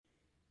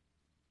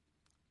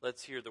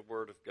Let's hear the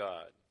word of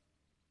God.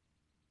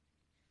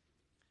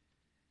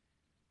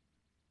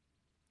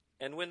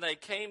 And when they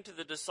came to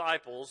the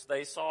disciples,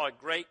 they saw a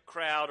great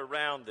crowd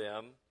around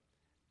them,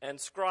 and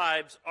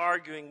scribes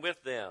arguing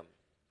with them.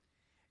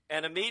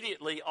 And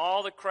immediately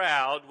all the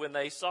crowd, when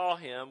they saw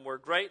him, were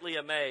greatly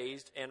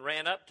amazed, and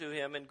ran up to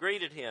him and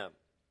greeted him.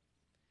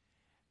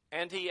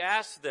 And he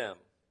asked them,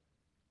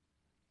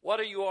 "What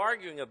are you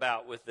arguing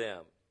about with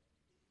them?"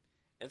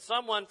 And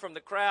someone from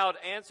the crowd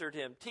answered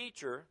him,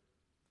 "Teacher,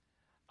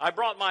 I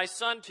brought my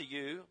son to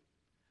you,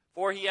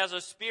 for he has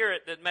a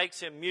spirit that makes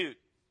him mute.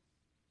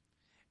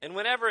 And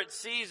whenever it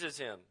seizes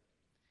him,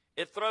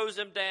 it throws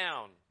him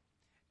down,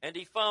 and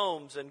he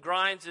foams and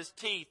grinds his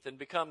teeth and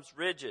becomes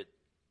rigid.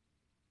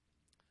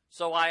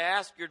 So I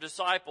asked your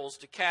disciples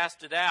to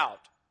cast it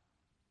out,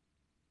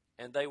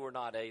 and they were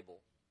not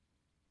able."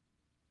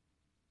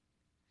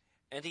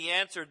 And he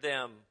answered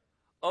them,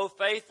 "O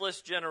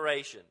faithless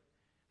generation,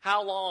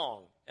 how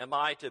long am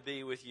I to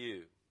be with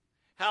you?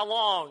 How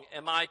long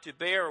am I to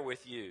bear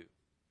with you?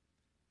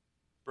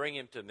 Bring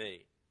him to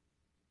me."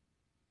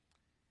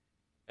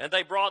 And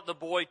they brought the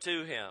boy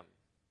to him.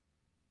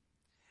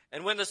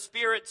 And when the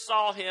spirit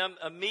saw him,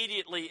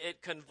 immediately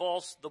it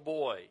convulsed the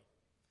boy.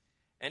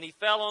 And he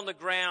fell on the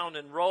ground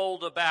and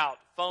rolled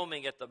about,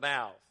 foaming at the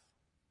mouth.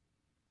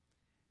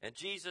 And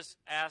Jesus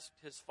asked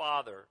his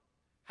father,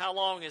 "How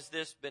long has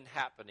this been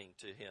happening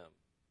to him?"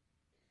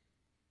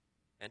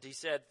 And he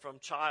said, "From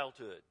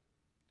childhood.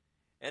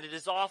 And it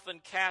has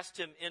often cast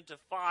him into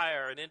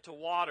fire and into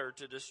water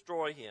to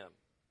destroy him.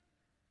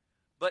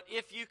 But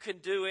if you can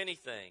do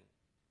anything,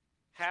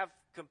 have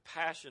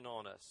compassion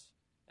on us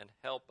and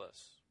help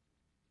us."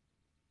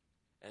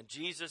 And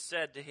Jesus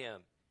said to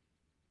him,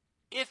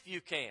 "If you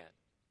can,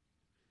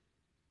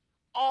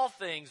 all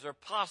things are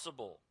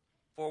possible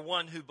for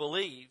one who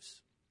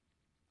believes."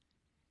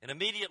 And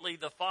immediately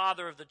the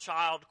father of the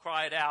child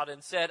cried out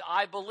and said,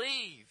 "I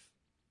believe.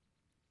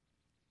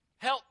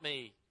 Help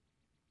me.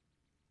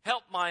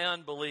 Help my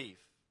unbelief."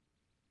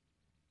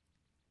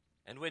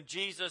 And when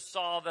Jesus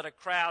saw that a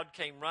crowd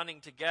came running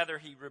together,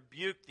 he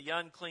rebuked the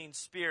unclean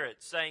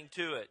spirit, saying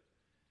to it,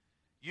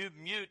 "You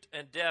mute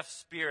and deaf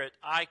spirit,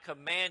 I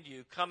command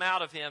you, come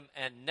out of him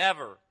and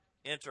never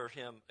enter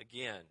him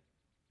again."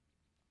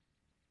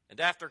 And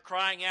after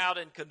crying out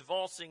and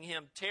convulsing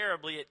him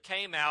terribly, it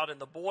came out,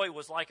 and the boy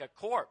was like a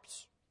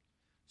corpse,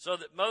 so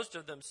that most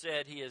of them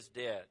said, "He is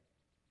dead."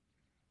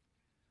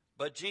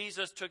 But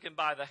Jesus took him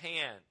by the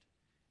hand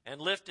and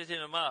lifted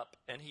him up,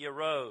 and he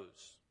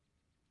arose.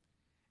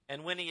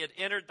 And when he had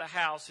entered the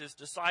house, his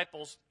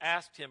disciples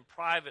asked him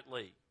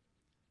privately,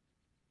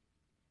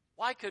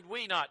 "Why could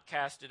we not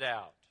cast it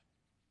out?"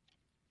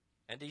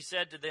 And he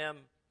said to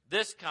them,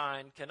 "This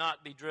kind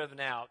cannot be driven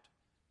out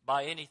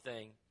by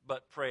anything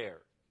but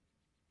prayer."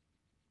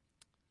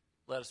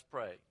 Let us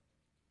pray.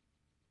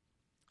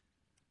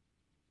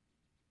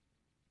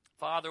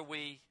 Father,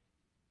 we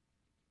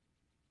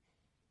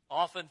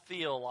often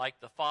feel like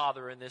the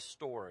father in this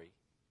story.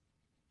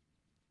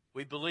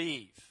 We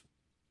believe,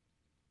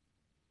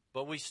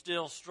 but we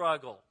still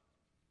struggle.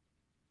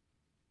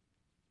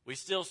 We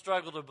still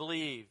struggle to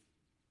believe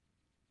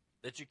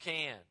that you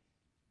can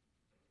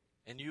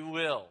and you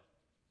will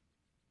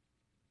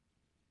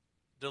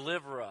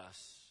deliver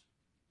us.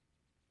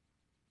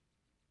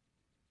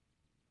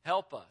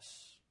 Help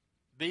us.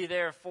 Be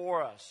there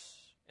for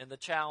us in the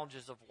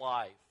challenges of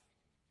life.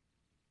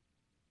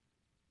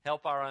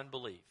 Help our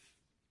unbelief.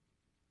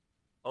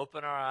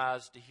 Open our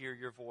eyes to hear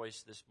your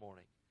voice this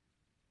morning.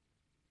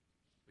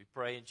 We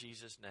pray in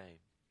Jesus' name.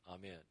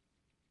 Amen.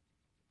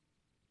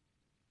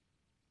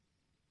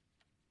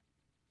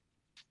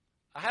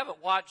 I haven't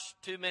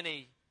watched too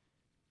many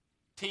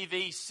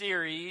TV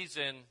series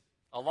in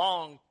a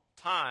long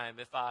time.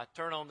 If I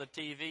turn on the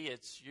TV,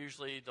 it's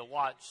usually to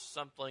watch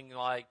something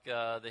like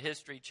the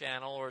History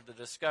Channel or the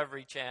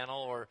Discovery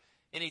Channel or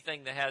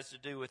anything that has to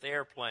do with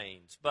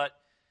airplanes. But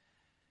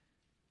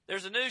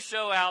there's a new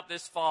show out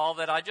this fall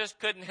that I just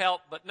couldn't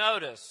help but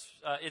notice.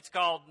 It's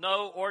called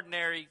No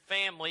Ordinary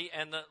Family,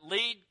 and the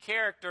lead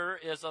character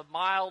is a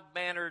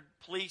mild-mannered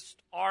police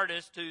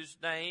artist whose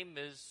name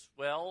is,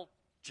 well,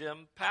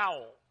 Jim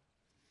Powell.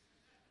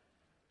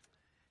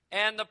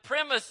 And the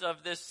premise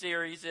of this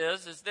series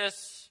is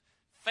this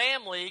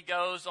family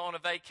goes on a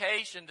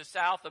vacation to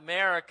South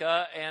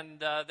America, and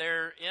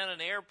they're in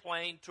an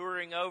airplane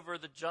touring over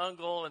the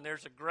jungle, and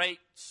there's a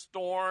great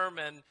storm,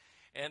 and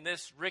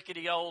this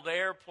rickety old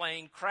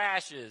airplane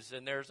crashes,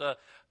 and there's a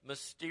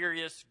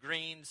mysterious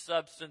green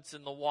substance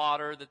in the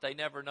water that they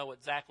never know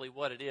exactly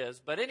what it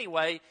is. But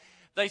anyway,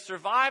 they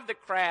survive the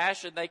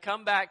crash, and they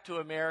come back to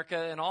America,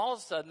 and all of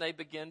a sudden they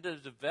begin to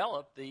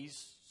develop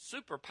these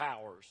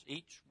superpowers.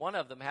 Each one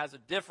of them has a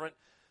different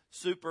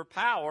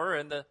superpower,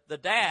 and the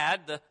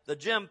dad, the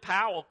Jim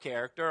Powell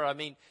character, I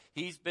mean,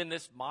 he's been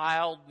this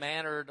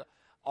mild-mannered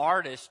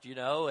artist, you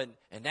know, and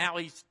now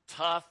he's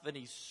tough and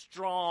he's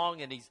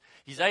strong, and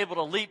he's able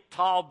to leap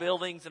tall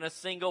buildings in a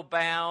single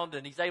bound,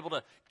 and he's able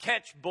to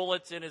catch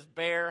bullets in his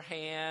bare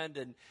hand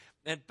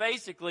and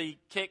basically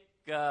kick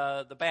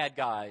the bad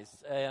guys.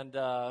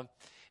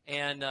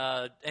 and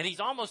he's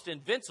almost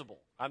invincible.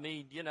 I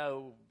mean,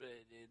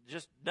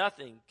 just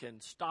nothing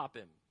can stop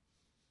him.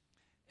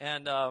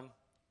 And I'm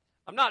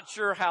not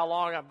sure how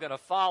long I'm going to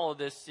follow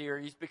this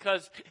series,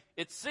 because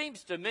it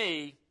seems to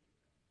me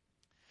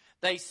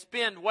they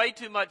spend way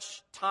too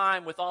much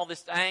time with all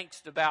this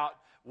angst about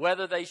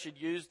whether they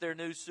should use their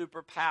new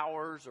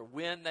superpowers or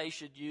when they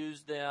should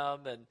use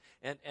them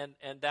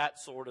and that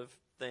sort of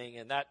thing.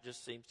 And that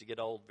just seems to get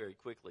old very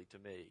quickly to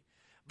me.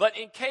 But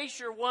in case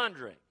you're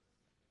wondering,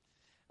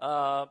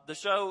 the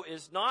show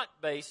is not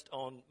based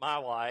on my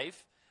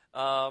life,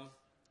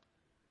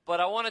 but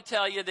I want to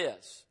tell you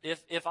this.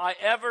 If I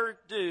ever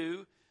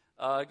do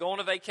go on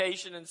a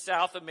vacation in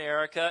South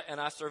America and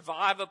I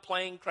survive a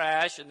plane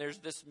crash and there's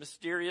this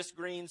mysterious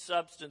green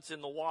substance in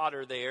the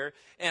water there,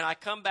 and I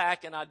come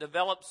back and I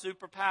develop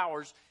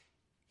superpowers,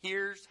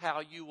 here's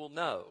how you will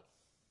know.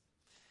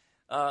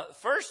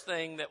 First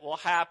thing that will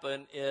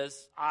happen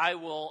is I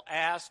will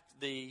ask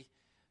the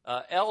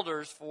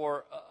elders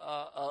for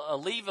a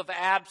leave of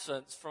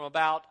absence from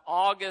about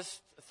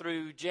August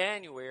through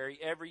January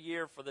every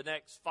year for the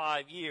next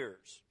 5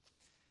 years.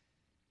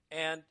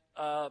 And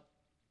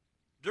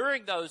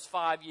during those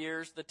 5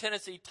 years, the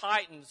Tennessee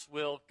Titans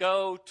will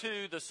go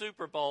to the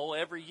Super Bowl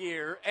every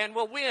year and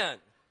will win.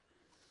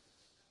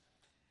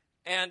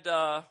 And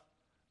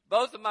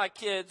both of my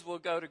kids will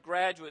go to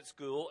graduate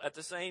school at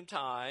the same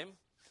time.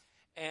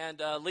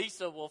 And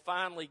Lisa will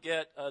finally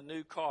get a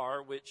new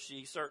car, which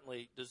she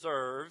certainly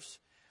deserves.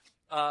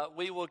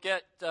 We will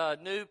get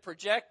new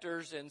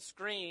projectors and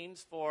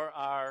screens for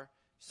our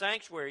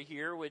sanctuary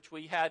here, which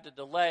we had to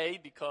delay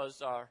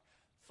because our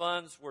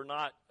funds were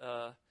not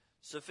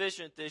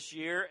sufficient this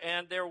year.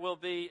 And there will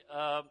be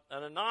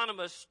an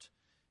anonymous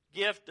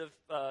gift of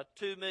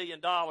 $2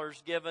 million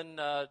given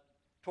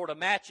toward a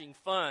matching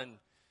fund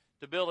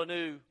to build a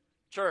new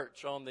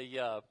church on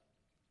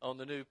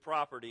the new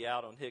property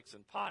out on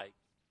Hickson Pike.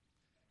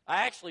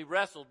 I actually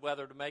wrestled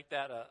whether to make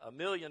that a $1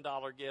 million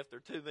gift or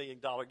 $2 million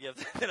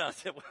gift. And I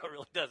said, well, it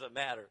really doesn't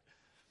matter.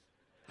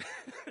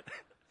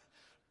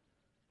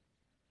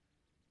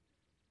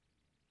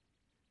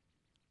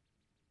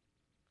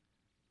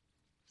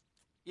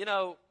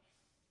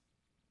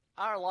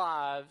 Our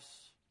lives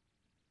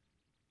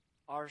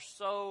are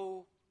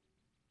so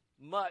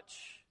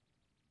much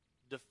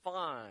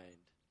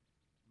defined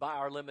by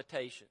our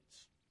limitations.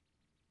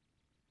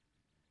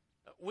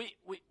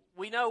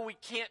 We know we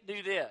can't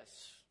do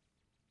this,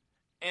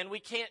 and we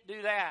can't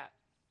do that,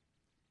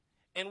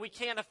 and we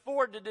can't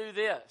afford to do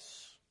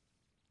this,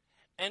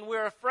 and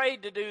we're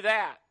afraid to do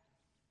that.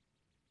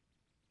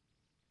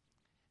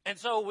 And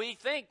so we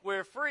think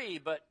we're free,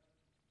 but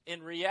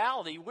in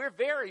reality, we're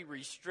very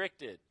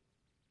restricted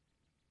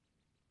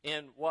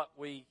in what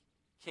we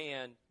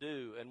can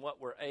do and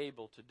what we're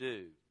able to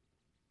do.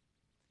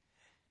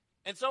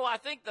 And so I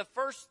think the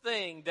first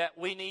thing that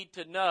we need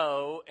to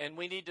know, and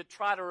we need to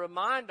try to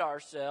remind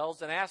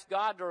ourselves and ask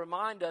God to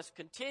remind us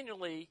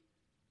continually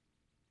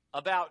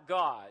about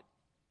God,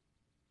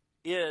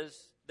 is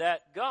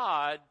that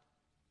God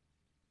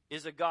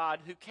is a God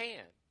who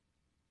can.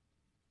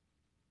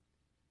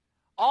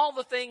 All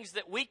the things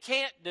that we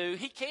can't do,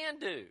 He can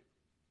do.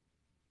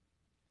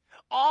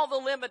 All the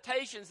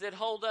limitations that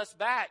hold us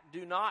back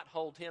do not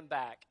hold Him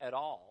back at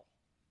all.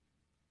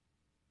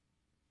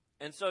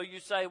 And so you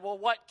say, well,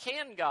 what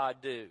can God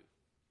do?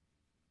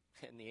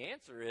 And the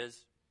answer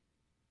is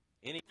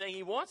anything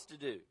He wants to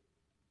do.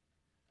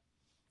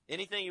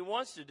 Anything He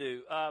wants to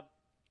do.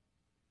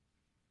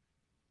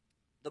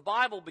 The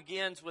Bible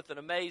begins with an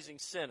amazing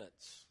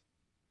sentence.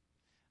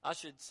 I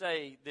should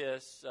say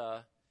this.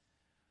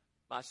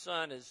 My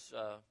son is,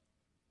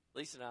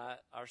 Lisa and I,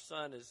 our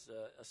son is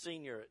a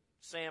senior at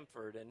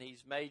Samford, and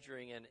he's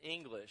majoring in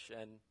English.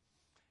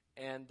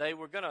 And they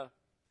were going to,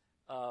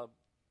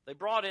 they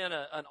brought in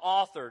an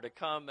author to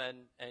come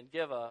and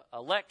give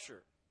a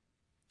lecture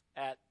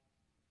at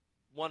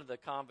one of the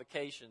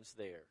convocations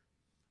there,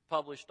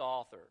 published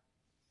author.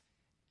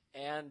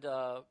 And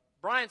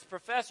Brian's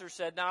professor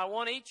said, now I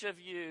want each of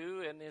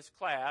you in this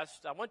class,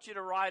 I want you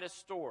to write a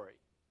story.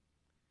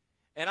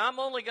 And I'm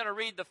only going to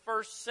read the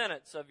first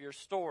sentence of your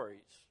stories.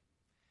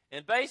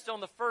 And based on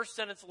the first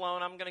sentence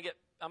alone, I'm going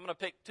to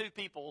pick 2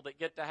 people that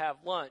get to have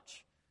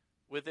lunch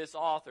with this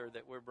author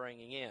that we're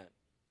bringing in.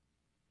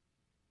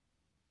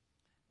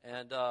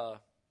 And I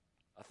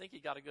think he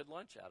got a good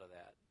lunch out of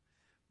that.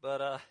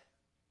 But,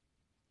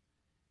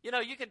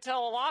 you can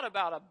tell a lot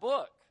about a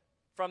book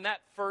from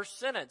that first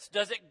sentence.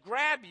 Does it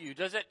grab you?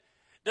 Does it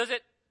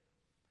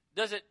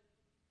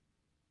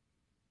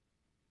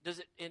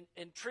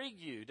intrigue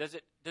you? Does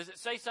it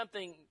say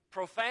something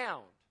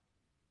profound?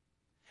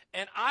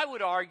 And I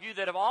would argue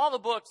that of all the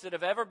books that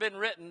have ever been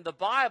written, the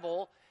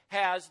Bible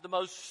has the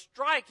most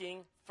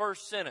striking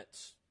first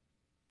sentence.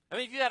 I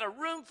mean, if you had a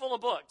room full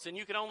of books and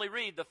you could only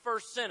read the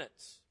first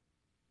sentence,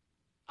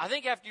 I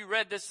think after you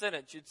read this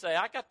sentence, you'd say,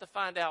 I got to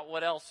find out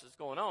what else is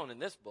going on in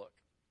this book.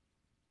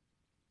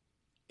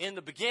 In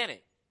the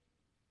beginning,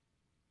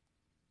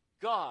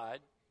 God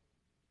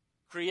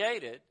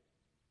created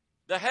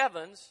the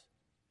heavens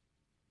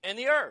and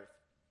the earth.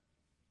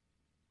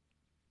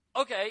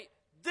 Okay,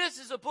 this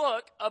is a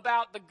book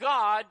about the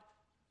God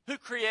who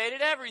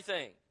created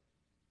everything.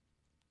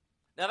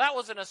 Now, that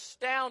was an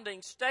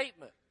astounding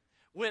statement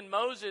when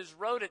Moses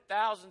wrote it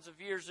thousands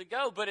of years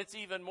ago, but it's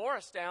even more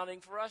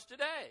astounding for us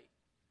today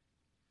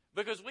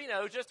because we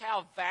know just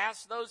how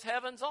vast those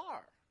heavens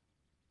are.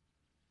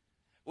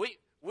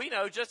 We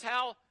know just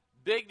how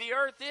big the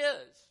earth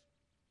is.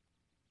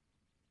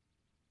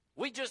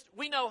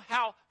 We know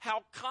how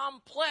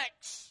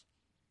complex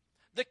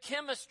the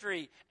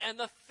chemistry and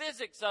the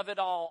physics of it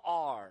all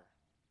are.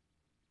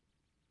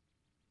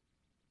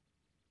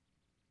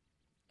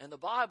 And the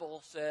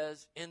Bible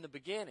says in the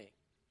beginning,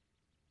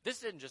 this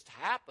didn't just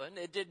happen.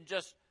 It didn't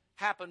just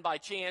happen by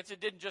chance. It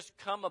didn't just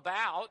come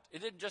about.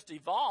 It didn't just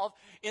evolve.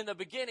 In the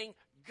beginning,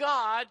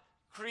 God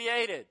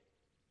created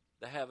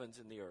the heavens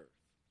and the earth.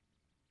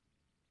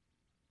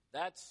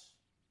 That's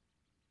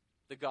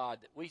the God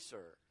that we serve.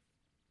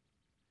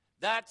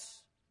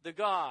 That's the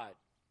God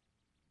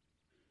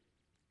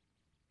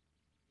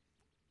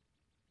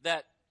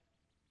that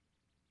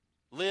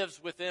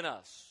lives within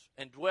us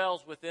and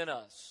dwells within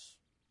us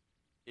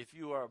if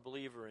you are a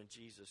believer in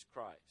Jesus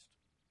Christ.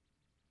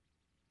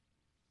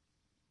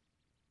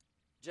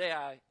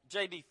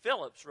 J.B.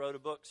 Phillips wrote a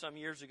book some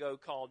years ago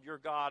called Your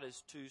God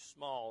is Too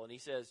Small. And he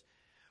says,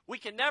 we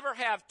can never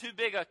have too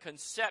big a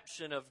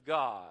conception of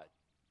God.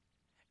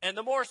 And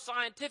the more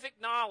scientific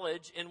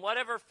knowledge in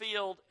whatever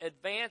field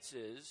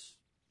advances,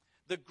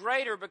 the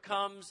greater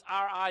becomes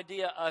our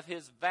idea of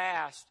his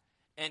vast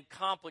and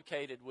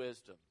complicated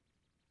wisdom.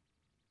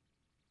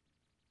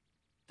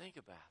 Think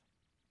about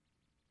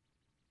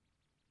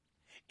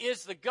it.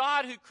 Is the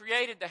God who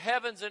created the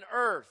heavens and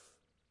earth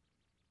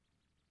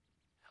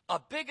a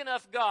big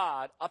enough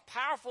God, a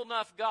powerful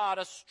enough God,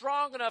 a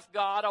strong enough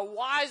God, a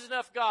wise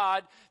enough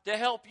God to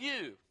help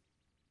you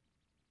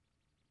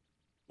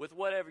with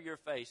whatever you're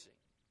facing?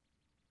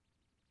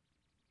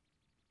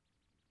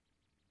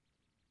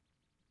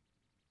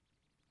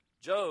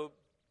 Job,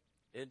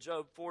 in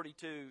Job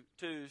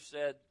 42:2,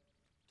 said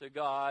to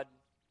God,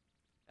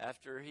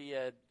 after he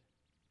had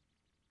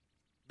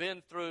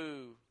been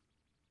through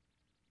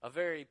a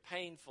very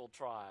painful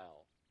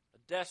trial, a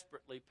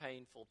desperately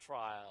painful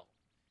trial,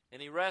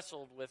 and he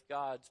wrestled with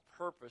God's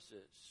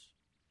purposes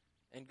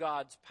and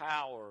God's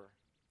power,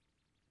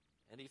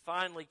 and he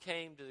finally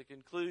came to the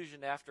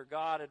conclusion after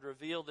God had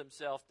revealed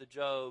himself to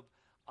Job,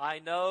 I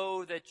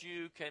know that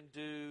you can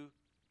do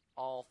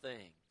all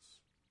things,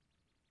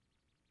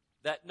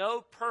 that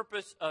no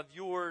purpose of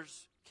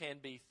yours can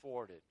be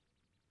thwarted.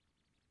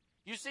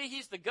 You see,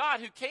 he's the God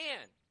who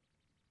can.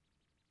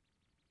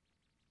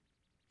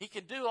 He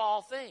can do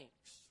all things.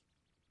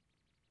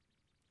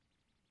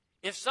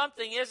 If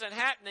something isn't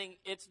happening,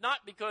 it's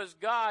not because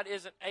God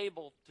isn't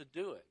able to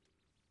do it.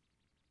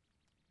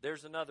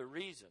 There's another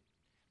reason.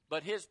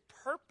 But his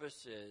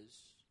purposes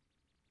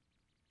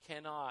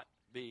cannot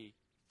be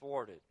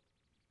thwarted.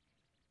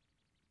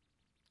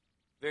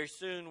 Very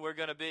soon we're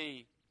going to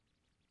be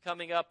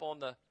coming up on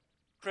the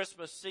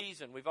Christmas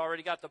season. We've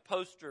already got the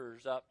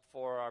posters up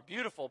for our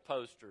beautiful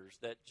posters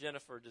that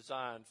Jennifer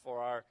designed for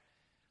our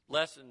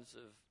lessons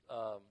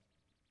of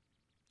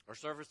our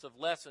service of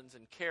lessons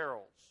and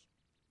carols.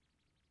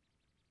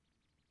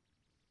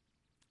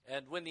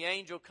 And when the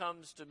angel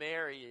comes to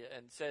Mary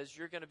and says,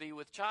 you're going to be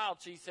with child,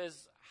 she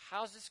says,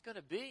 how's this going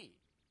to be?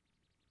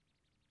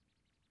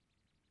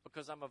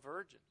 Because I'm a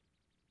virgin.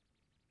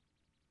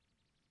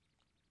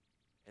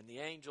 And the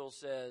angel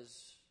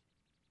says,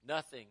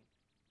 nothing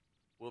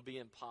will be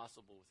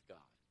impossible with God.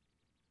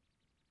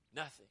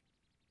 Nothing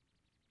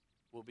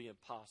will be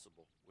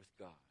impossible with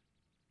God.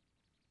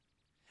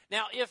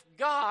 Now, if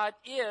God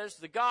is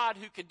the God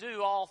who can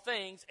do all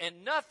things,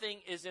 and nothing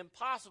is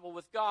impossible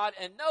with God,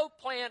 and no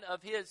plan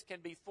of his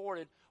can be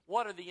thwarted,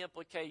 what are the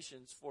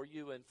implications for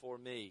you and for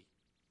me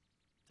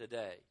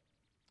today?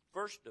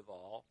 First of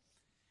all,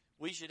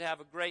 we should have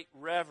a great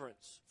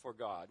reverence for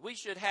God. We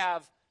should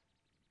have,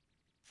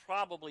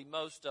 probably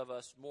most of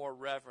us, more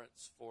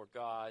reverence for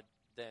God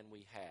than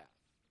we have.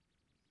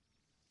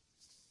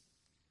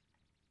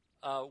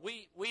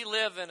 We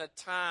live in a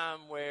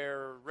time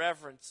where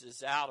reverence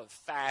is out of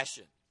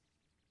fashion.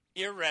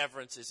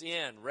 Irreverence is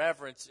in.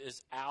 Reverence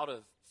is out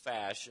of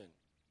fashion.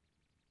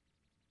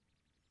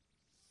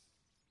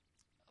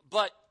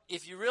 But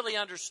if you really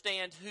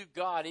understand who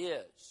God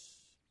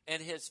is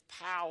and his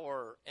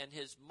power and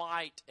his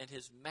might and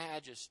his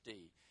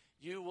majesty,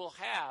 you will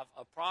have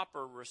a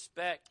proper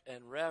respect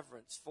and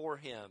reverence for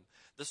him.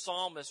 The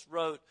psalmist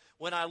wrote,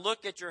 when I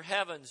look at your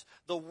heavens,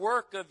 the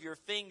work of your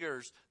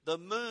fingers, the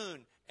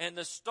moon and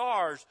the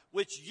stars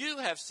which you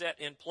have set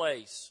in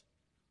place.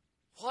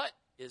 What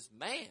is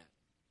man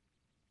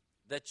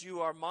that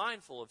you are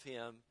mindful of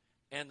him,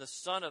 and the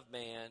Son of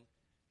Man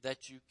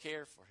that you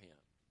care for him?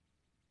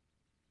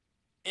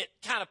 It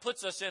kind of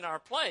puts us in our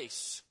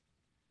place.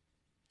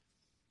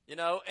 You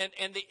know,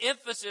 and the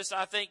emphasis,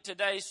 I think,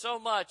 today so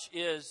much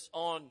is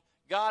on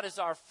God is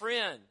our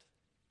friend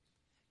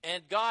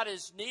and God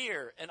is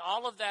near, and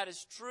all of that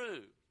is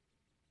true.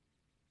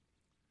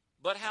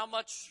 But how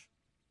much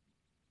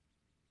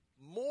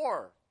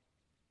more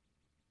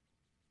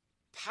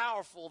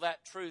powerful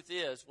that truth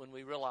is when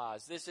we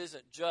realize this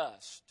isn't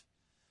just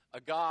a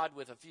God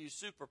with a few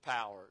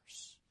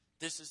superpowers.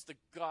 This is the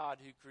God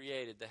who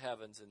created the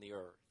heavens and the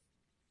earth.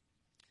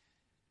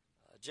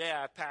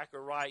 J.I.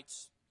 Packer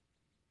writes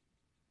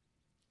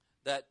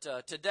that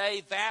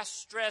today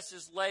vast stress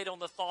is laid on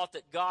the thought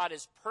that God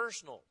is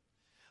personal.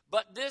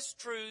 But this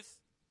truth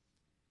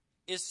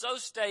is so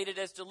stated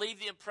as to leave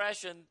the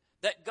impression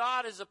that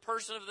God is a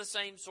person of the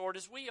same sort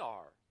as we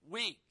are.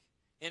 Weak,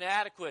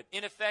 inadequate,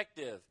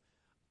 ineffective,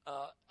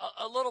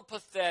 a little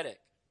pathetic.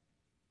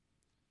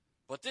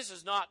 But this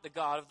is not the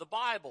God of the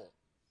Bible.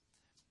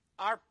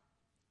 Our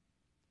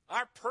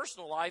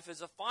personal life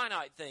is a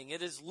finite thing.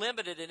 It is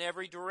limited in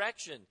every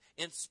direction,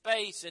 in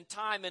space, in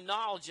time, in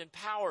knowledge, in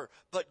power.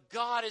 But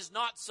God is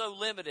not so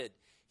limited.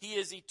 He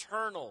is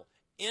eternal,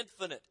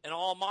 infinite, and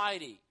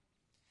almighty.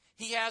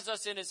 He has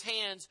us in his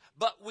hands,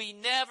 but we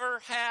never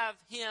have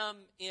him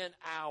in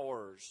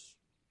ours.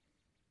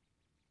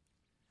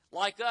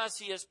 Like us,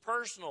 he is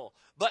personal,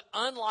 but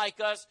unlike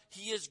us,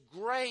 he is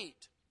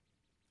great.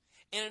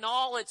 And in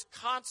all its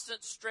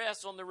constant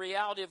stress on the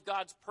reality of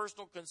God's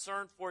personal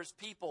concern for his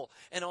people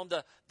and on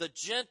the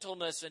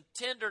gentleness and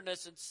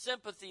tenderness and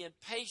sympathy and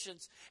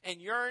patience and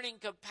yearning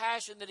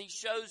compassion that he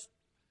shows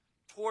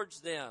towards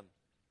them,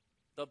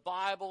 the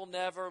Bible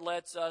never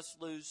lets us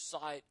lose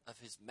sight of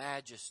his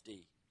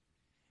majesty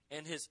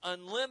and his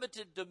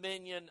unlimited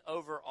dominion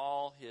over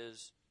all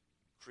his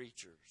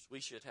creatures. We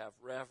should have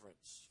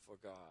reverence for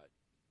God.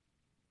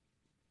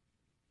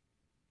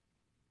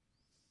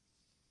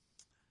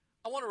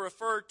 I want to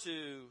refer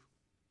to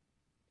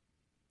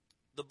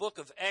the book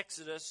of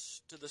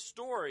Exodus, to the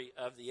story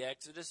of the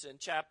Exodus in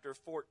chapter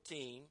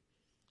 14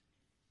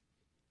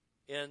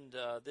 in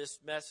this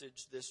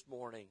message this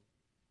morning.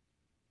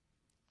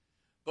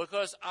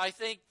 Because I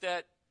think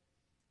that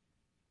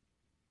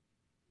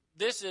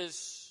this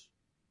is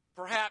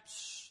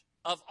perhaps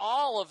of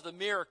all of the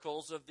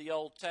miracles of the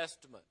Old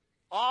Testament,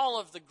 all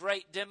of the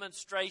great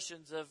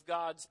demonstrations of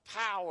God's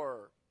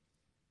power,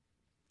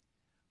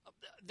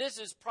 this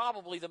is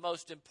probably the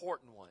most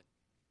important one.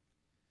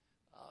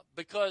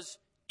 Because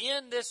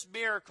in this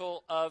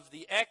miracle of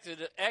the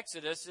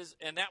Exodus,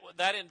 and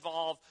that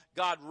involved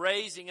God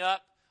raising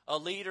up a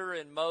leader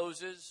in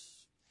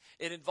Moses.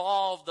 It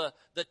involved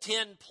the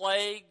 10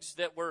 plagues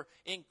that were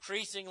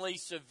increasingly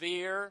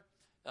severe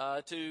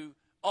to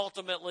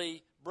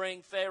ultimately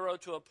bring Pharaoh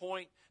to a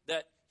point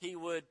that he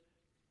would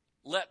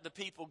let the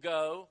people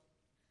go.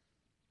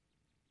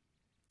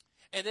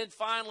 And then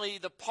finally,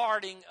 the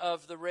parting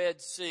of the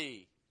Red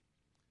Sea,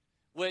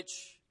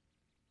 which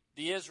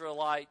the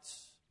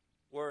Israelites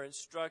were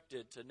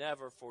instructed to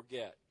never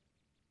forget.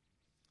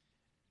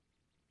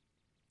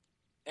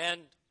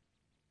 And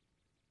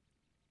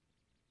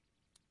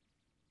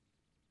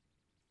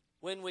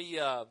when we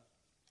read,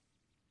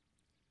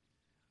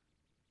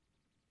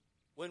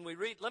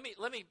 let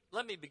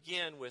me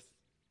begin with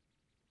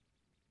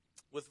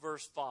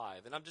verse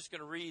 5. And I'm just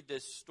going to read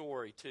this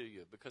story to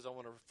you because I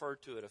want to refer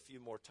to it a few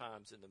more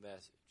times in the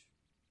message.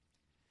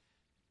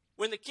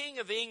 When the king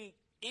of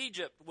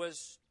Egypt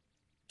was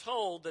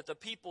told that the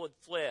people had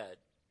fled,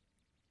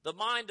 the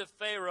mind of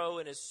Pharaoh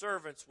and his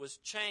servants was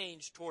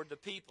changed toward the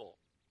people.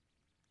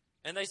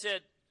 And they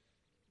said,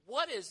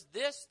 "What is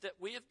this that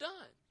we have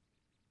done?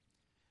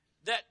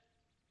 That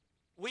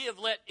we have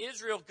let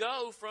Israel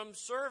go from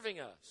serving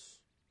us."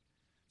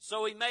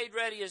 So he made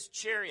ready his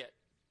chariot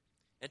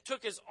and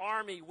took his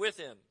army with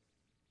him,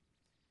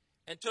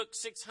 and took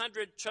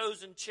 600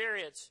 chosen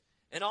chariots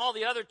and all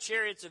the other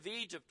chariots of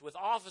Egypt with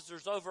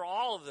officers over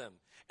all of them.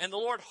 And the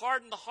Lord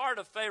hardened the heart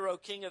of Pharaoh,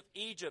 king of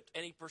Egypt,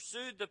 and he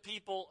pursued the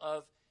people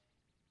of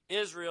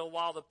Israel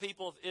while the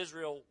people of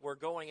Israel were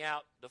going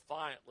out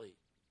defiantly.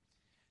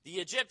 The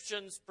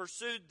Egyptians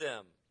pursued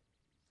them,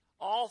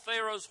 all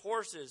Pharaoh's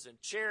horses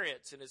and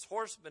chariots and his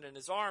horsemen and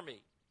his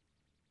army,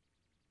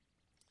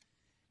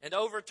 and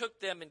overtook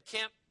them and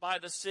camped by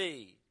the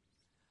sea,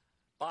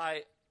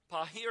 by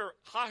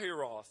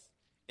Hahiroth,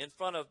 in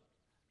front of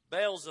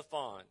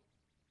Baal-zephon.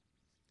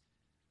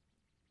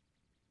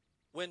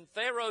 When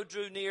Pharaoh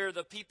drew near,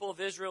 the people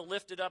of Israel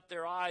lifted up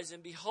their eyes,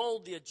 and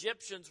behold, the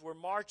Egyptians were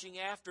marching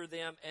after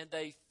them, and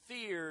they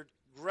feared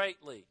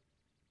greatly.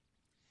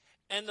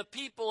 And the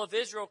people of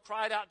Israel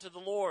cried out to the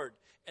Lord,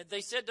 and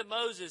they said to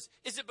Moses,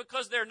 "Is it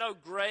because there are no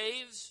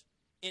graves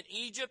in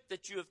Egypt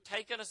that you have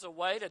taken us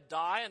away to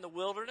die in the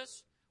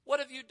wilderness? What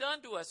have you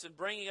done to us in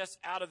bringing us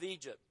out of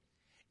Egypt?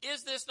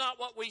 Is this not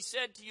what we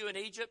said to you in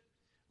Egypt?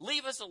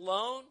 Leave us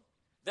alone,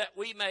 that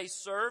we may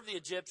serve the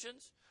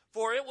Egyptians.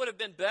 For it would have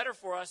been better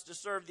for us to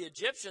serve the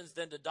Egyptians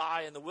than to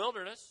die in the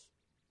wilderness."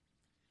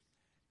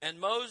 And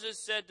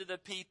Moses said to the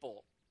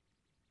people,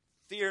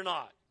 "Fear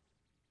not.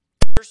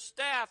 Your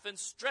staff and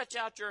stretch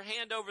out your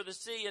hand over the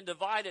sea and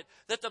divide it,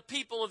 that the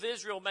people of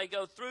Israel may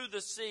go through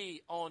the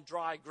sea on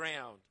dry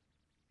ground.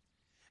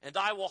 And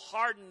I will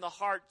harden the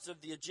hearts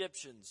of the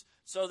Egyptians,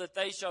 so that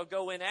they shall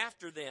go in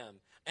after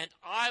them. And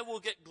I will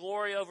get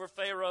glory over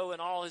Pharaoh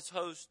and all his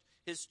host,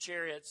 his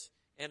chariots,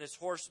 and his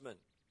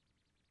horsemen."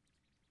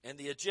 And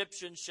the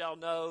Egyptians shall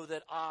know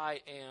that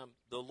I am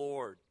the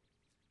Lord,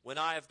 when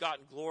I have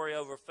gotten glory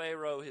over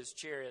Pharaoh, his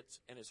chariots,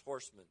 and his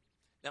horsemen.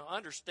 Now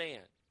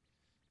understand,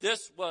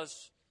 this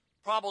was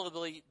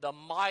probably the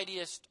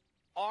mightiest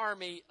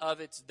army of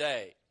its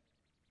day,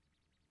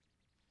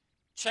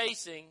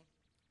 chasing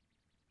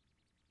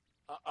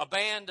a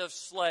band of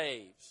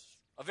slaves,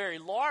 a very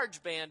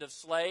large band of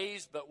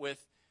slaves, but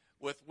with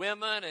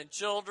women and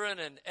children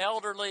and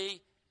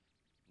elderly,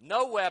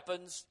 no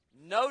weapons,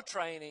 no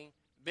training,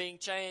 being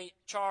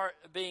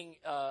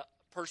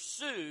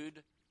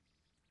pursued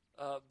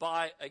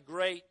by a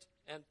great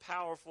and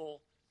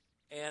powerful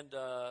and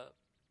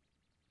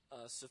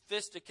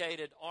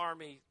sophisticated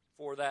army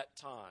for that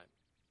time.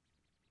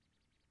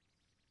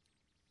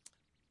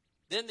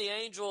 Then the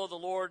angel of the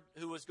Lord,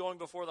 who was going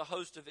before the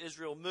host of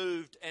Israel,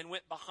 moved and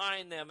went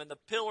behind them, and the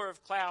pillar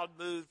of cloud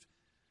moved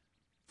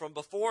from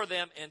before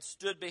them and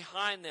stood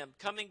behind them,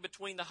 coming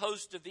between the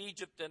host of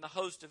Egypt and the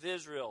host of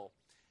Israel.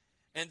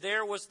 And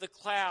there was the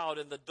cloud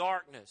and the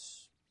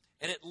darkness,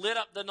 and it lit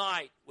up the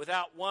night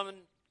without one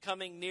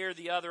coming near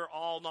the other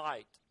all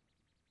night.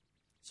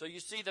 So you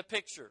see the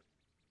picture.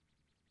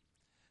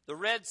 The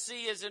Red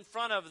Sea is in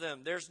front of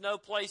them. There's no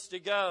place to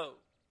go.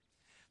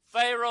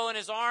 Pharaoh and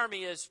his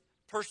army is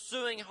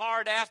pursuing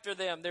hard after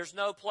them. There's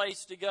no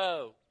place to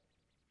go.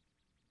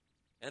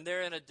 And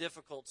they're in a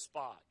difficult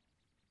spot.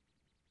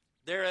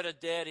 They're at a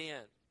dead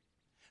end.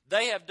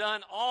 They have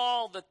done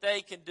all that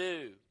they can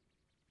do.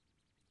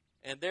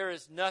 And there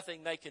is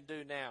nothing they can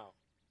do now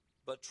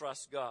but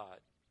trust God.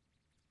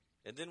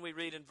 And then we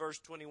read in verse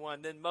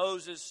 21, Then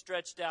Moses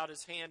stretched out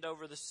his hand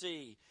over the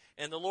sea,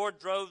 and the Lord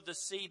drove the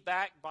sea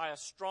back by a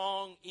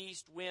strong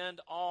east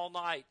wind all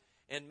night,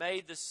 and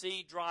made the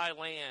sea dry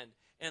land,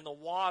 and the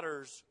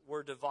waters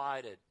were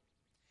divided.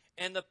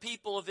 And the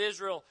people of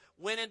Israel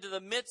went into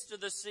the midst of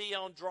the sea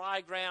on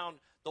dry ground,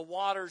 the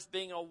waters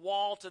being a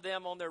wall to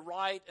them on their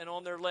right and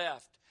on their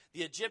left.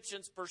 The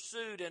Egyptians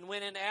pursued and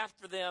went in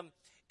after them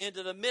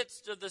into the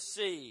midst of the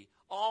sea,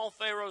 all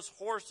Pharaoh's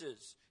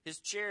horses, his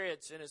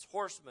chariots, and his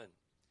horsemen.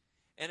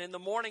 And in the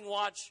morning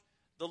watch,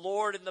 the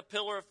Lord in the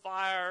pillar of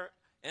fire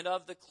and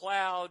of the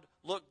cloud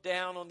looked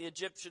down on the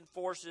Egyptian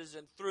forces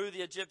and threw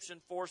the Egyptian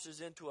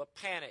forces into a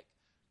panic,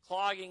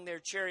 clogging their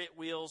chariot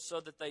wheels so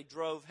that they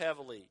drove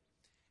heavily.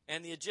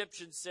 And the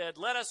Egyptians said,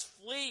 Let us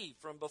flee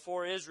from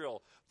before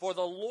Israel, for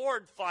the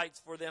Lord fights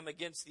for them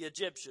against the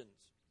Egyptians.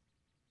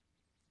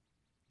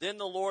 Then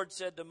the Lord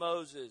said to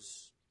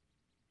Moses,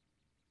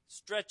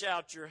 Stretch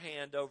out your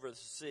hand over the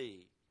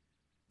sea,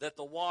 that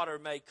the water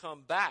may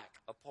come back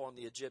upon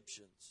the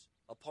Egyptians,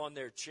 upon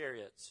their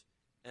chariots,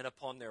 and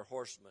upon their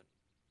horsemen.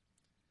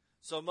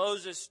 So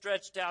Moses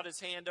stretched out his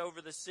hand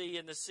over the sea,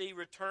 and the sea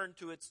returned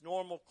to its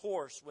normal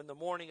course when the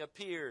morning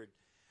appeared.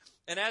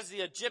 And as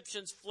the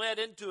Egyptians fled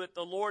into it,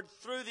 the Lord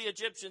threw the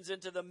Egyptians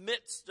into the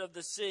midst of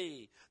the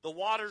sea. The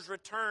waters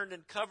returned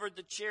and covered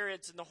the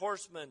chariots and the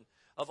horsemen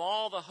of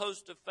all the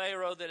host of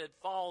Pharaoh that had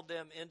followed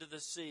them into the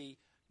sea.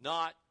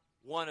 Not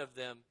one of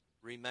them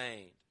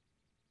remained.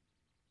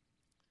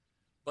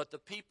 But the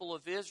people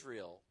of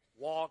Israel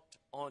walked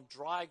on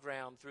dry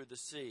ground through the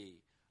sea,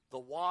 the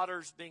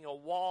waters being a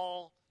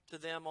wall to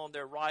them on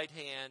their right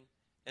hand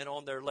and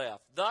on their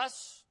left.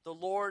 Thus the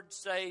Lord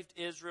saved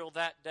Israel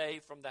that day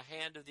from the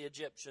hand of the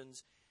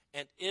Egyptians,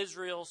 and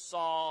Israel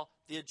saw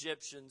the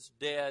Egyptians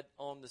dead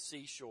on the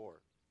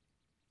seashore.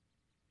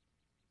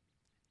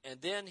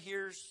 And then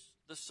here's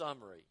the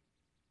summary.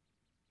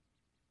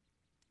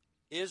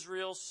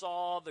 Israel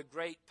saw the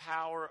great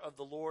power of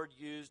the Lord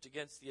used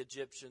against the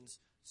Egyptians,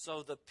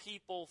 so the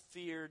people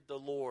feared the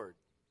Lord.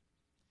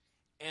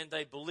 And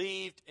they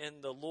believed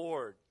in the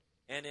Lord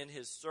and in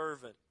his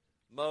servant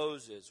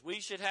Moses. We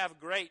should have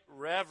great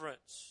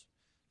reverence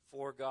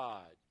for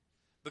God,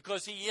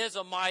 because he is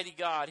a mighty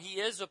God. He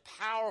is a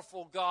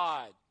powerful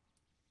God.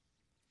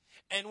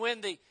 And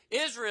when the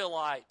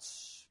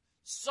Israelites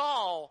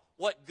saw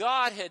what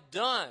God had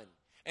done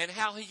and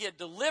how he had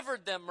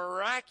delivered them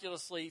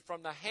miraculously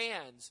from the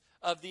hands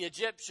of the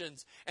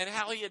Egyptians, and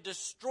how he had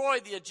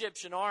destroyed the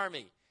Egyptian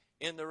army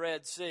in the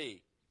Red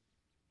Sea,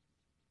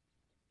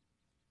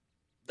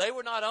 they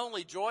were not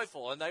only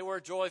joyful, and they were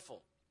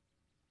joyful,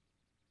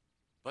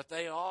 but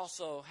they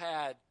also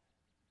had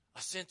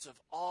a sense of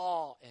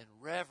awe and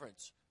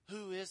reverence.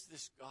 Who is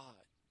this God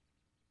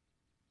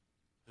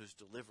who's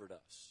delivered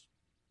us?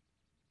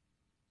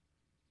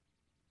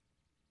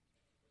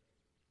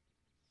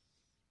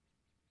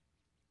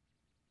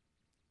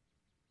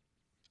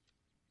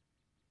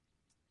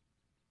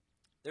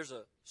 There's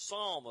a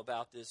psalm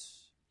about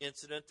this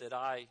incident that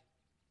I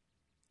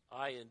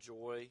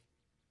enjoy,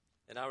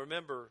 and I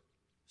remember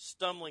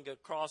stumbling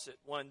across it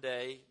one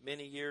day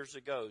many years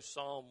ago,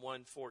 Psalm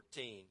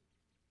 114.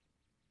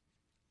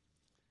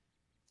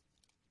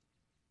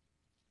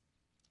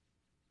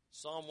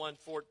 Psalm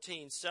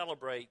 114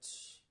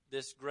 celebrates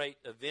this great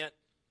event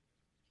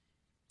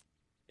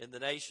in the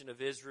nation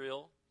of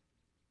Israel.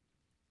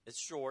 It's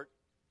short.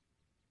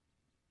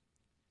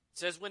 It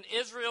says, When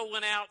Israel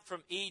went out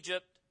from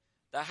Egypt,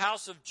 the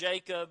house of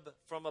Jacob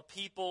from a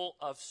people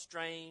of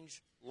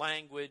strange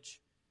language.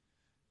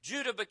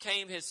 Judah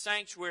became his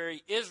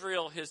sanctuary,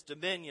 Israel his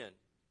dominion.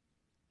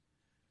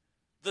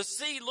 The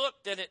sea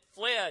looked and it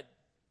fled.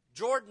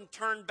 Jordan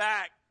turned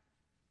back.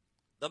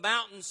 The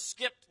mountains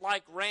skipped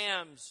like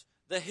rams,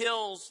 the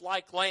hills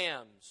like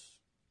lambs.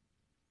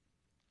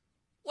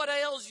 What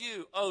ails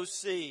you, O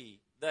sea,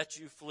 that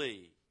you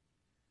flee?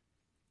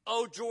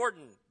 O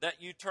Jordan,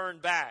 that you turn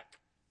back?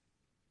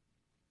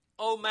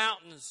 O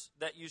mountains,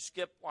 that you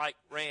skip like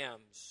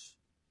rams?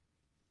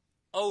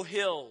 O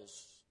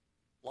hills,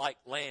 like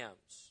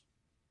lambs?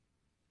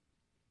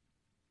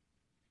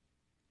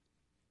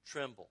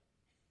 Tremble,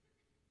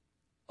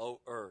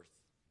 O earth,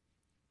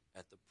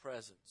 at the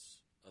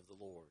presence of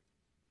the Lord,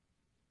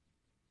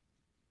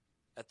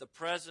 at the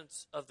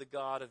presence of the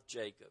God of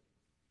Jacob,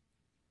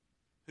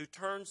 who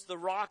turns the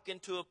rock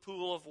into a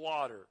pool of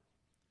water,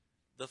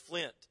 the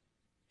flint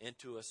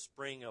into a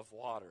spring of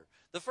water.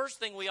 The first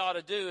thing we ought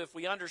to do if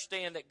we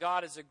understand that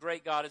God is a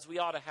great God is we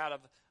ought to have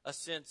a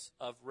sense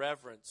of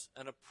reverence,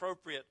 an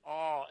appropriate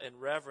awe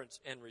and reverence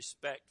and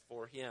respect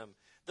for Him.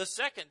 The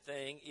second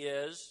thing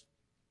is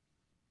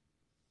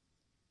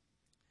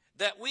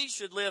that we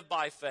should live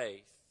by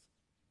faith.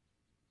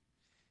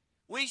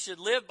 We should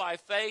live by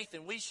faith,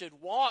 and we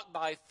should walk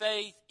by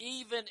faith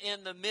even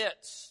in the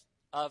midst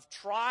of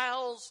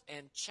trials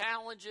and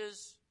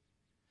challenges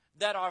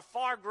that are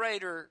far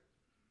greater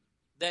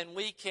than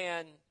we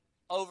can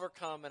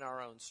overcome in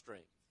our own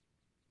strength.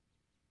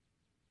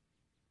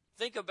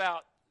 Think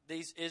about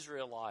these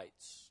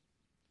Israelites.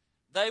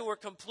 They were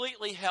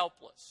completely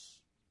helpless.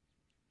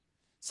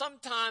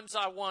 Sometimes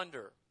I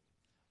wonder,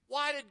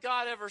 why did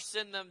God ever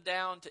send them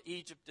down to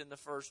Egypt in the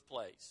first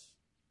place?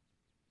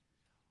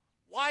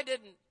 Why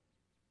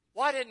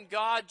didn't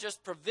God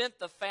just prevent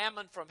the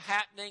famine from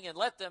happening and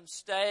let them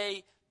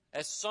stay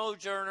as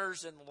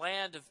sojourners in the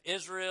land of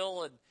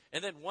Israel,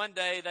 and then one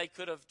day they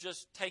could have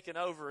just taken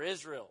over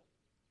Israel?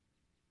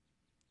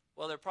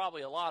 Well, there are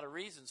probably a lot of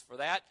reasons for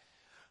that.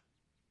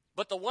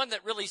 But the one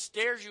that really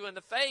stares you in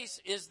the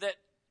face is that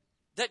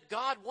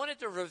God wanted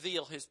to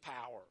reveal His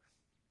power.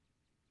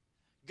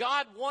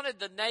 God wanted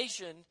the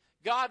nation,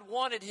 God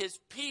wanted His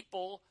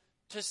people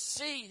to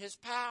see His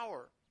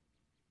power.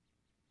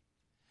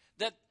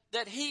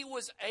 That He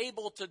was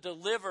able to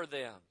deliver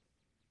them.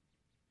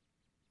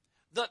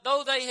 That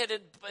though they had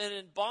been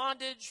in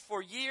bondage for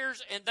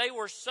years and they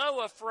were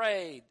so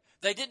afraid,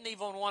 they didn't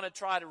even want to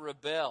try to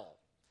rebel.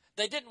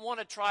 They didn't want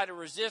to try to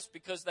resist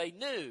because they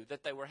knew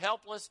that they were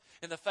helpless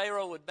and the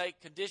Pharaoh would make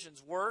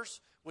conditions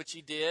worse, which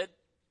he did.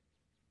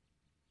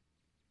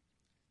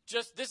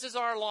 Just, this is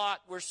our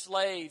lot, we're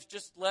slaves.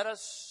 Just let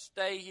us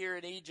stay here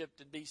in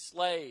Egypt and be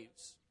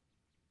slaves.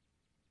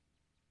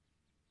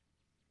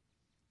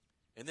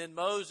 And then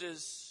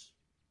Moses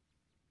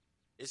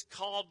is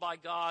called by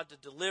God to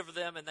deliver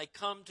them, and they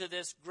come to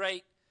this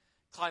great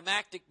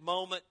climactic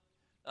moment,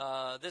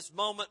 this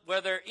moment where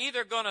they're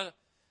either going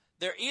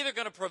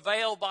to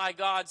prevail by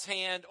God's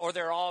hand, or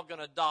they're all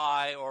going to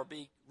die or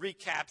be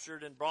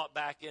recaptured and brought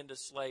back into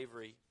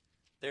slavery.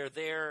 They're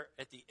there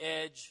at the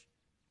edge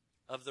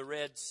of the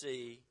Red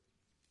Sea,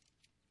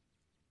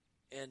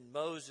 and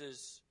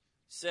Moses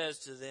says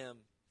to them,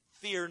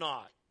 "Fear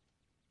not,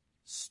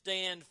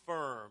 stand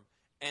firm,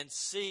 and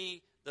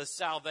see the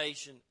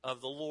salvation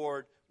of the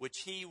Lord, which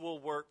He will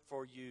work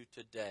for you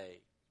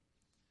today.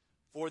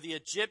 For the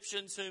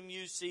Egyptians whom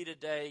you see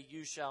today,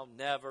 you shall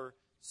never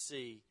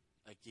see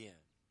again."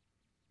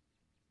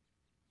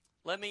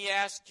 Let me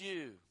ask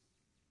you,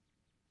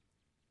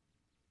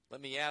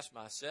 let me ask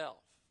myself,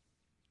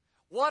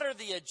 what are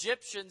the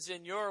Egyptians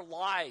in your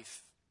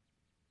life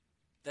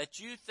that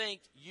you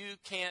think you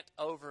can't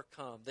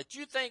overcome, that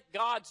you think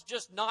God's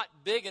just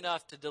not big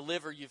enough to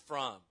deliver you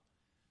from?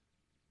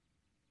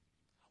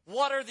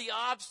 What are the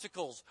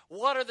obstacles?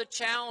 What are the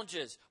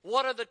challenges?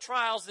 What are the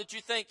trials that you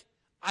think,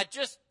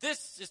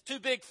 this is too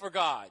big for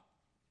God?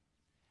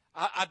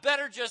 I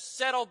better just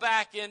settle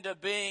back into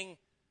being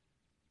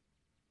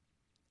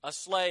a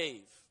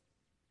slave.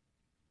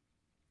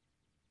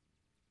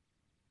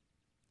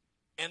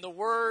 And the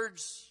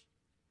words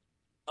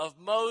of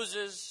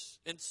Moses,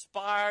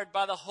 inspired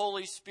by the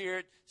Holy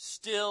Spirit,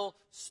 still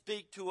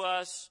speak to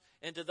us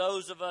and to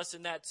those of us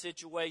in that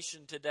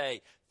situation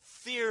today.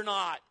 Fear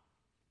not.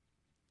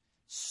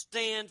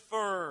 Stand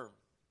firm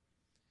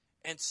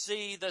and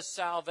see the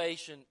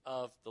salvation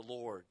of the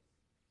Lord,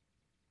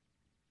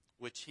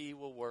 which He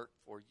will work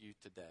for you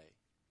today.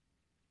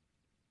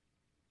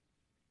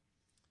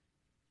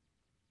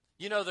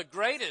 You know, the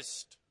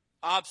greatest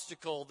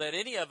obstacle that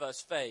any of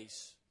us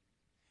face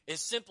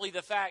is simply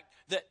the fact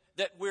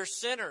that we're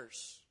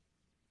sinners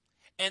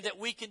and that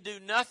we can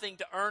do nothing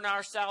to earn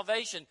our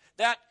salvation.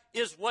 That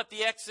is what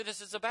the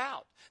Exodus is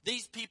about.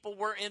 These people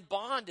were in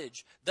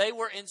bondage. They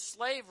were in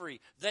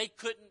slavery. They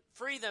couldn't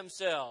free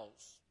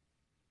themselves.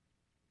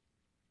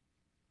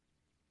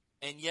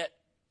 And yet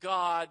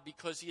God,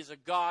 because He is a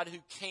God who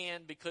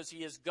can, because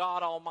He is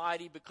God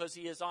Almighty, because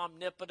He is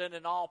omnipotent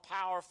and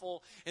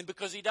all-powerful, and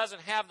because He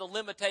doesn't have the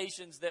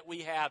limitations that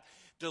we have,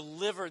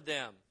 delivered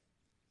them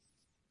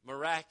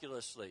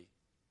miraculously.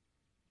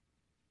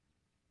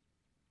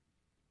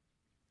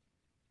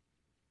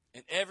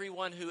 And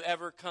everyone who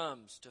ever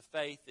comes to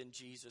faith in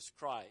Jesus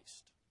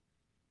Christ,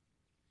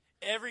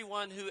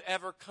 everyone who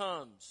ever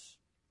comes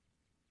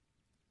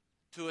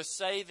to a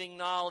saving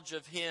knowledge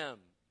of Him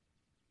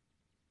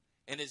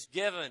and is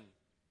given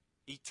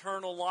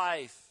eternal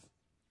life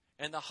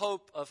and the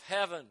hope of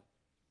heaven,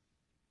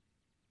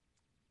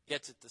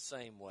 gets it the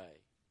same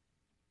way.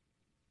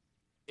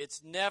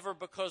 It's never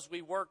because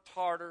we worked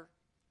harder.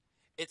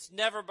 It's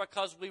never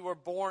because we were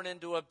born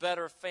into a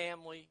better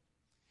family.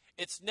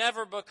 It's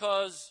never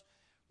because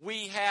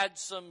we had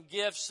some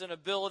gifts and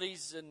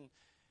abilities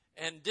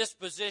and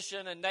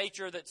disposition and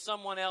nature that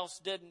someone else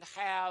didn't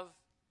have.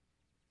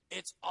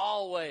 It's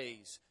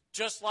always,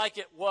 just like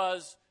it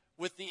was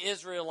with the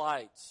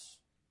Israelites,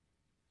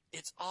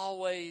 it's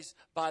always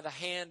by the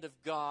hand of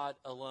God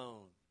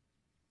alone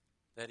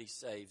that He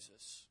saves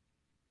us.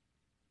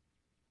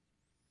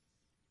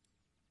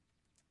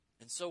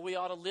 And so we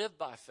ought to live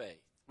by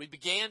faith. We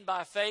began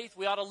by faith.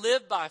 We ought to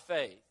live by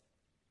faith.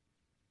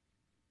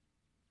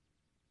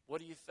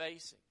 What are you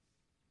facing?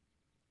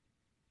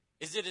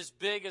 Is it as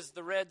big as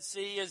the Red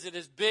Sea? Is it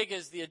as big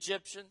as the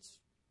Egyptians?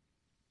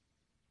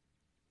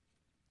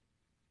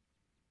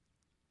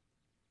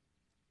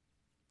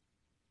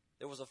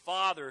 There was a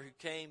father who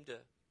came to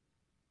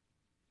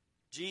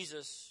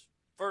Jesus,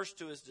 first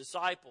to His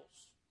disciples.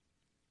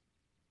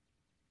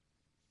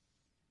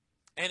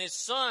 And his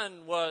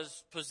son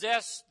was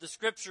possessed, the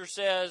Scripture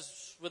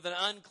says, with an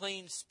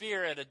unclean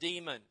spirit, a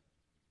demon.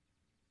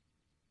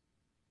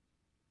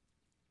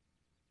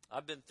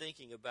 I've been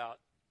thinking about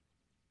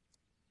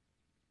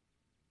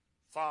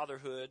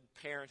fatherhood,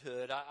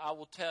 parenthood. I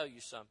will tell you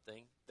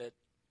something that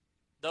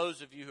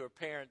those of you who are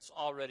parents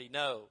already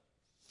know.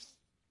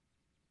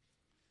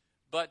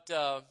 But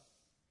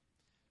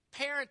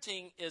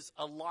parenting is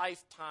a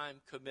lifetime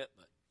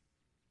commitment.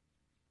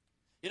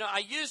 You know, I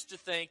used to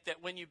think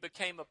that when you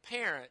became a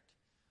parent,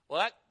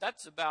 well,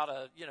 that's about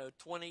a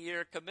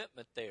 20-year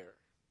commitment there.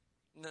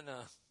 No.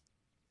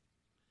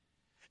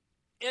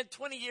 In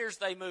 20 years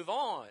they move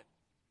on,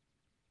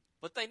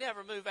 but they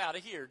never move out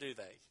of here, do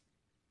they?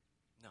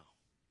 No.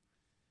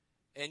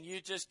 And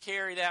you just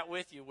carry that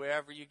with you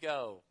wherever you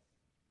go.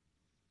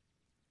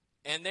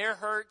 And their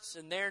hurts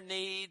and their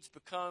needs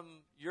become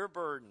your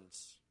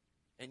burdens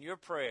and your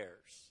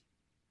prayers.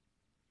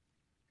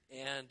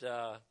 And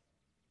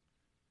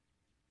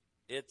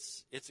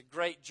it's a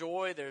great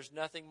joy. There's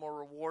nothing more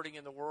rewarding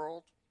in the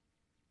world.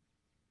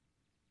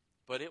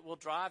 But it will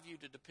drive you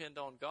to depend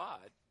on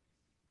God.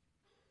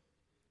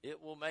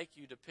 It will make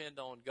you depend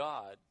on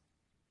God.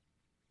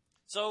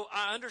 So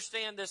I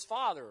understand this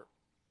father,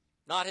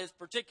 not his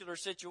particular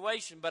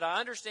situation, but I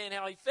understand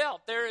how he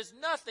felt. There is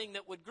nothing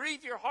that would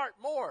grieve your heart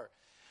more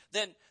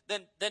than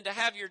to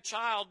have your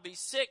child be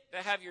sick, to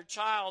have your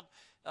child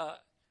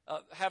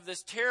have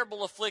this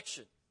terrible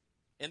affliction.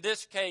 In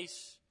this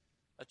case,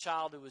 a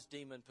child who was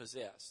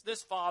demon-possessed.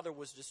 This father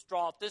was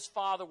distraught. This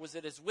father was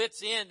at his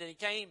wit's end, and he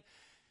came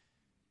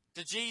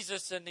to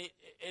Jesus and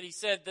he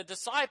said,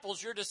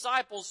 your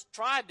disciples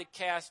tried to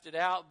cast it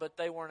out, but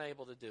they weren't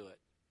able to do it.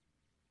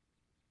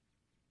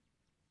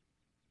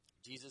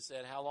 Jesus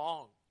said, how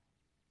long?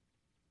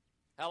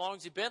 How long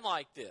has he been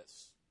like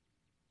this?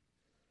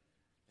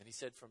 And he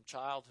said, from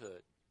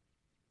childhood.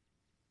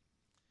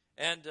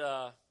 And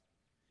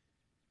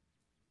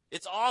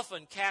it's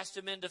often cast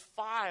him into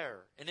fire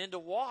and into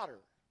water.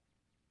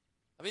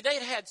 I mean,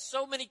 they'd had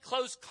so many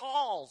close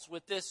calls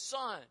with this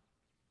son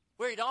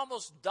where he'd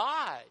almost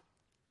died.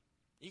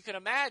 You can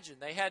imagine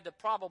they had to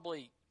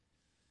probably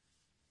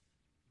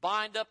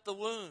bind up the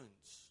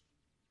wounds,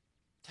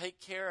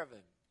 take care of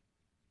him,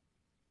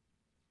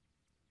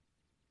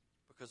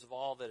 because of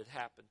all that had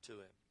happened to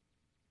him.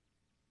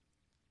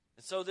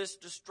 And so this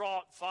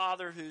distraught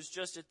father who's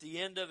just at the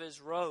end of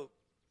his rope,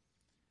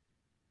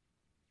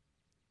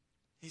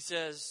 he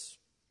says,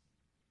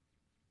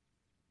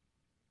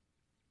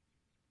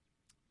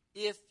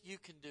 if you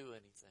can do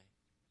anything.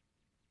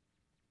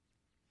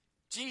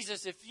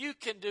 Jesus, if you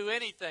can do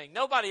anything,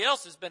 nobody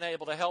else has been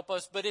able to help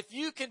us, but if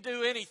you can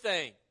do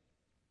anything,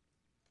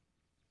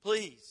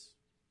 please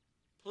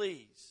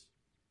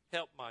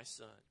help my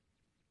son.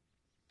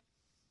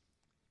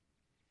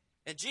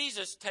 And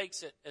Jesus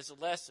takes it as a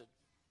lesson,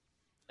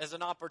 as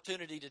an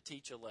opportunity to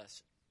teach a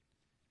lesson.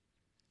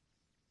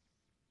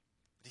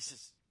 But he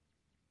says,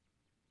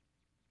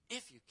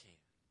 if you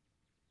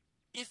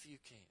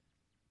can.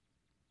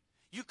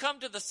 You come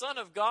to the Son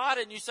of God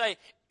and you say,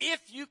 if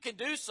you can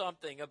do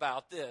something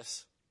about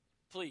this,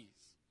 please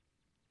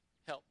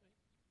help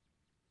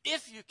me.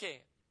 If you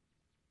can.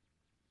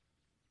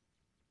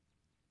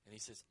 And he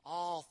says,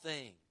 all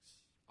things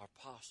are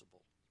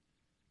possible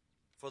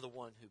for the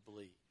one who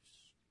believes.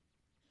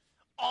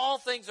 All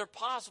things are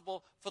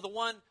possible for the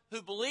one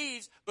who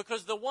believes,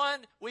 because the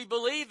one we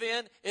believe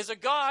in is a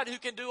God who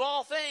can do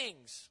all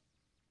things.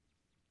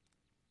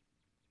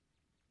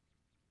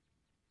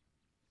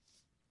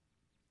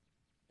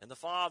 And the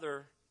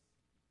father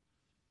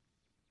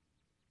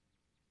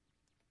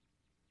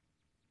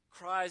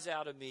cries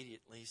out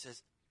immediately. He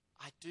says,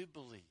 I do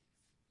believe.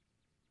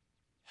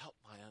 Help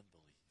my unbelief.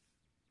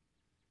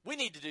 We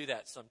need to do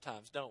that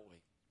sometimes, don't we?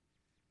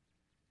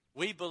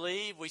 We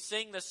believe. We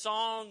sing the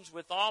songs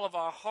with all of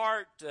our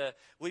heart.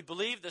 We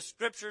believe the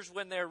scriptures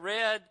when they're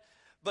read.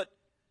 But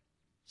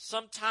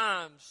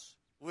sometimes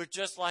we're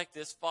just like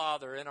this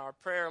father in our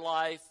prayer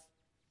life.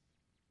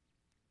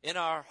 In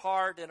our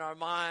heart, in our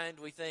mind,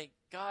 we think,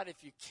 God,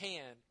 if you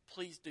can,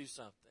 please do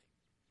something.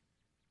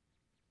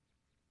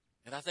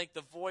 And I think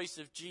the voice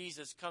of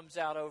Jesus comes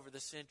out over the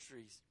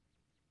centuries.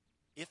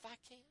 If I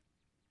can.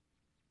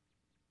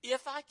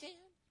 If I can.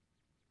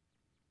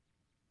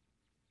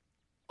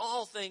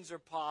 All things are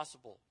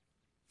possible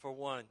for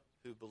one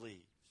who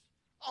believes.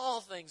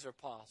 All things are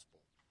possible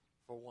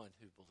for one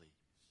who believes.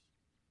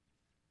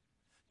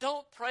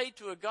 Don't pray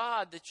to a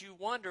God that you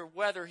wonder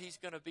whether He's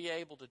going to be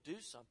able to do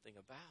something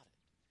about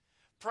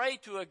it. Pray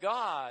to a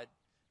God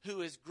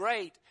who is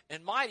great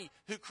and mighty,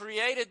 who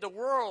created the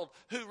world,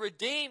 who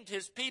redeemed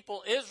His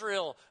people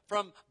Israel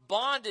from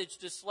bondage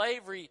to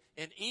slavery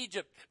in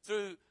Egypt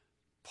through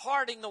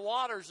parting the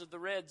waters of the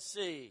Red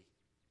Sea,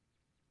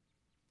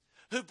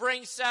 who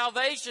brings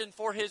salvation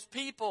for His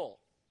people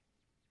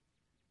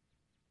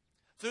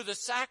through the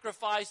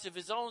sacrifice of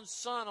His own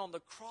Son on the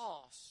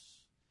cross.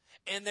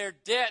 And their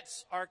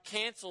debts are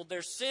canceled,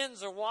 their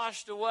sins are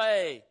washed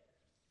away.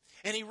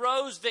 And He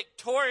rose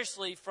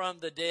victoriously from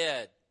the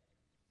dead.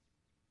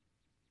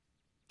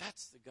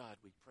 That's the God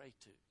we pray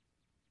to.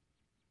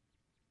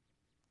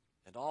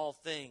 And all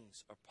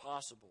things are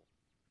possible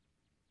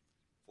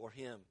for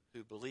him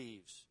who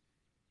believes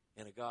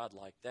in a God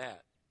like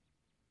that.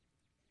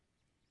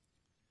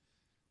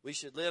 We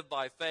should live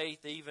by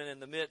faith even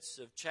in the midst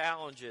of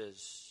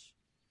challenges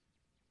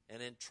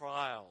and in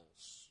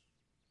trials.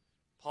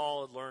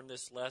 Paul had learned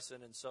this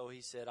lesson, and so he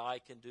said, I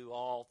can do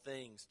all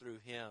things through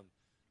Him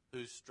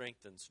who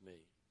strengthens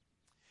me.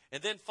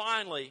 And then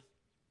finally,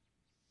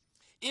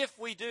 if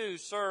we do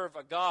serve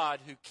a God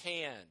who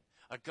can,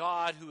 a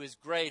God who is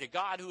great, a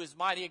God who is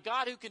mighty, a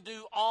God who can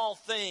do all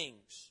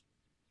things,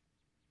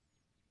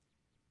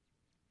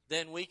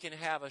 then we can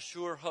have a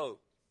sure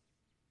hope,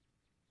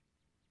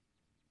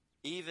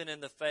 even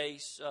in the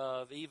face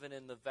of, even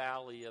in the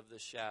valley of the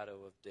shadow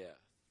of death.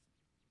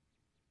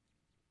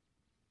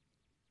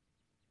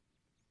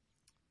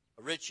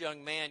 A rich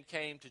young man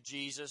came to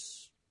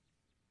Jesus,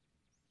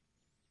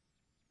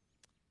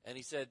 and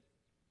he said,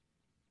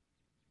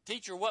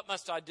 Teacher, what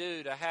must I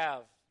do to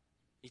have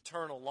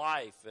eternal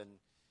life? And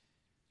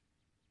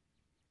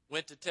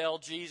went to tell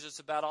Jesus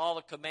about all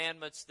the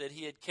commandments that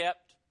he had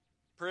kept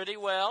pretty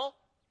well,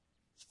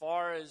 as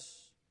far as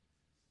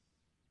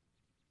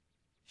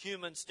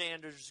human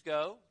standards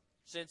go,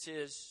 since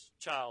his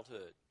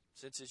childhood,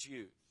 since his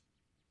youth.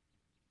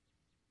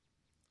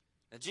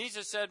 And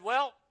Jesus said,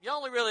 well, you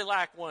only really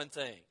lack one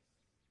thing.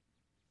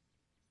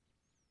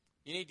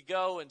 You need to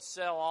go and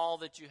sell all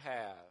that you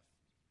have,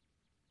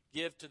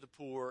 give to the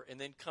poor, and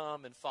then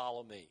come and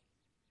follow me.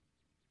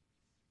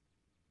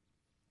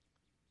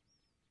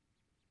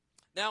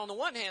 Now, on the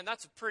one hand,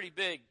 that's a pretty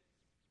big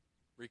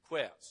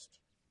request.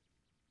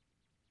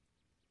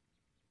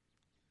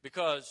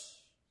 Because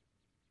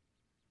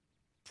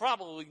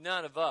probably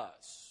none of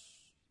us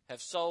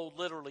have sold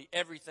literally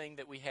everything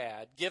that we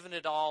had, given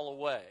it all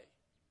away.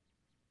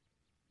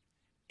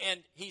 And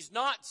he's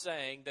not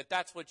saying that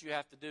that's what you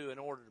have to do in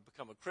order to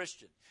become a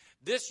Christian.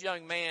 This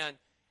young man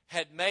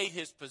had made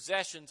his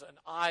possessions an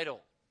idol.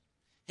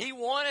 He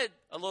wanted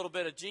a little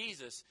bit of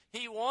Jesus.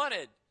 He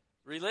wanted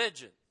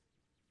religion.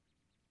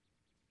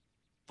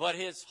 But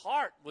his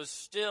heart was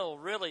still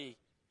really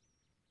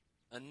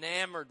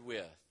enamored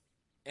with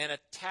and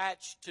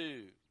attached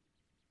to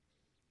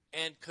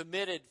and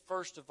committed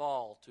first of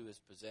all to his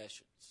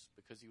possessions,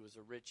 because he was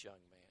a rich young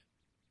man.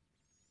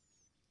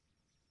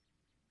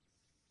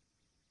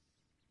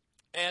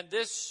 And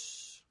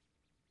this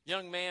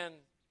young man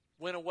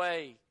went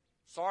away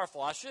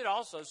sorrowful. I should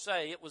also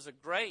say it was a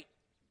great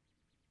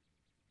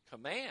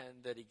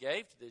command that he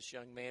gave to this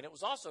young man. It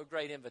was also a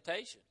great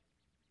invitation.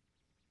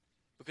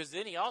 Because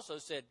then he also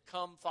said,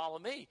 come follow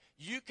me.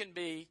 You can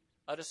be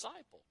a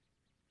disciple.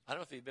 I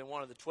don't know if he'd been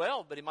one of the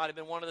 12, but he might have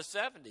been one of the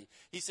 70.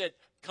 He said,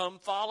 come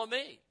follow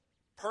me.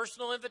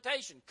 Personal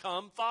invitation.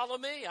 Come follow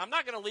me. I'm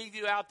not going to leave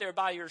you out there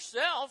by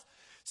yourself.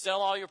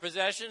 Sell all your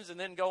possessions and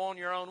then go on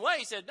your own way.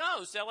 He said,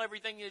 no, sell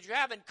everything that you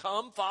have and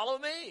come follow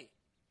me.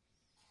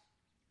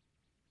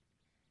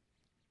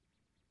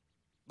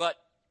 But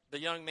the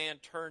young man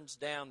turns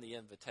down the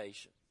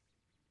invitation.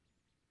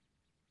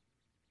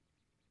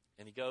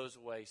 And he goes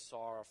away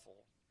sorrowfully,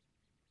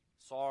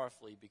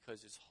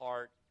 because his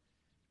heart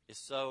is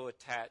so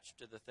attached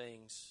to the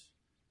things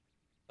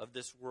of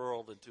this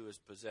world and to his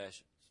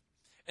possessions.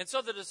 And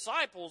so the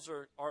disciples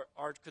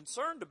are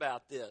concerned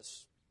about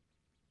this.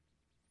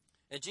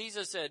 And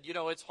Jesus said,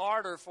 it's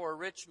harder for a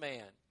rich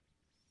man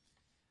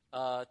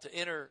to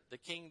enter the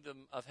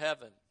kingdom of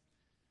heaven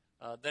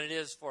than it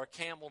is for a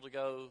camel to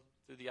go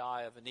through the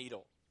eye of a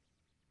needle.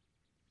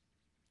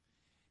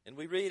 And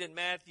we read in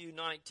Matthew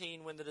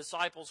 19, when the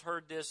disciples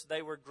heard this,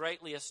 they were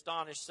greatly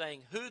astonished,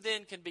 saying, "Who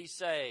then can be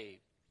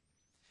saved?"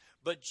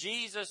 But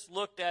Jesus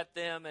looked at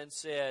them and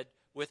said,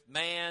 "With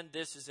man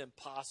this is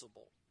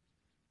impossible,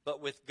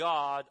 but with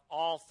God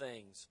all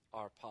things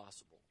are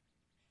possible."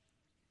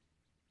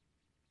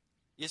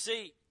 You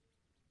see,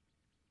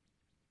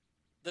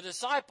 the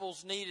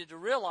disciples needed to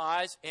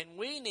realize, and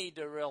we need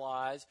to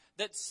realize,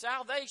 that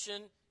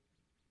salvation,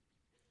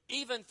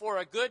 even for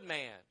a good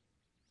man,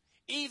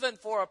 even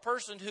for a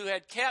person who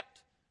had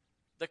kept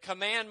the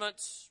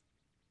commandments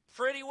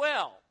pretty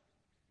well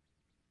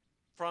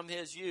from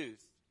his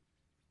youth,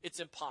 it's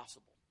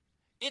impossible.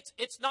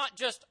 It's not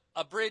just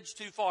a bridge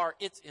too far,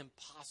 it's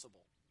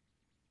impossible.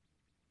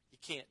 You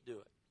can't do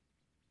it.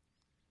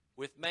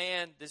 With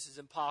man, this is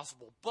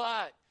impossible.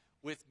 But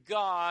with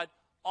God,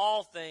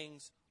 all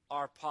things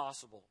are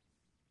possible.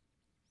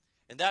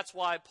 And that's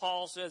why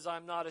Paul says,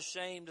 "I'm not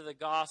ashamed of the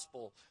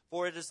gospel,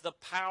 for it is the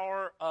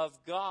power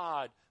of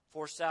God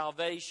for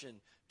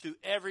salvation to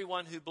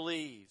everyone who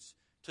believes,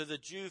 to the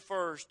Jew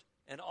first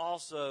and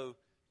also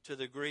to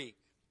the Greek."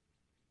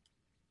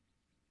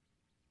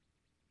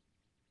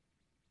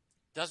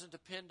 Doesn't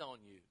depend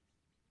on you.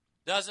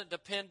 Doesn't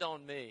depend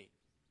on me.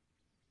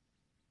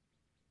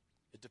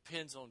 It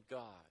depends on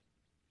God.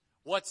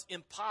 What's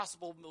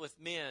impossible with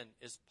men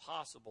is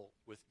possible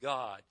with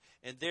God.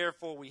 And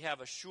therefore we have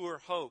a sure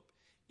hope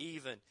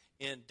even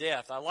in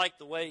death. I like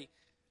the way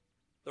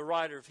the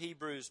writer of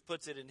Hebrews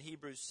puts it in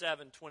Hebrews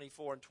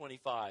 7:24 and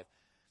 25.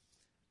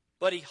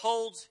 "But he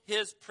holds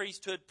his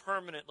priesthood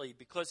permanently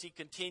because he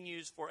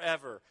continues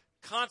forever.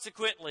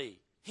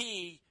 Consequently,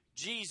 he,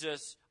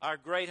 Jesus, our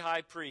great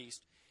high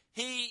priest,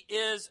 he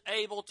is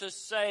able to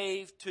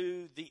save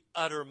to the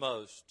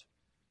uttermost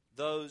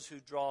those who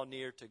draw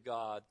near to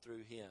God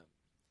through him,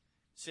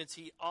 since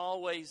he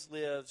always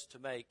lives to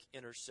make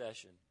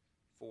intercession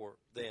for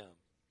them."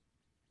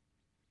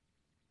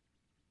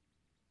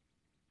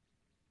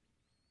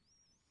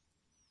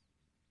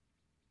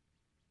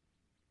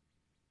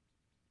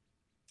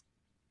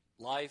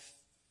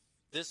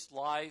 This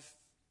life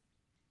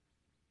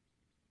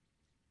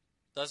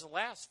doesn't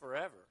last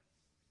forever.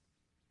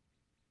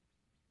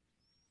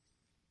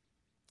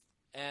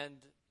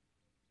 And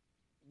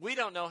we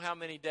don't know how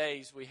many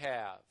days we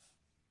have.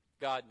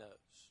 God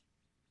knows.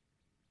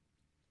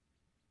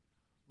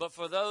 But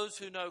for those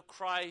who know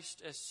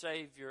Christ as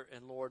Savior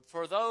and Lord,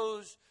 for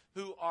those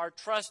who are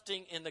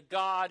trusting in the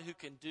God who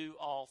can do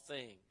all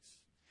things,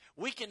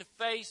 we can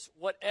face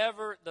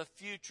whatever the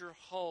future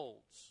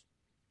holds.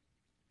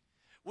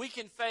 We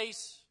can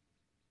face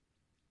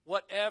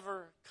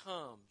whatever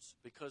comes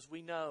because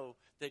we know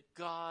that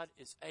God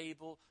is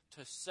able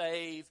to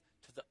save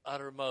to the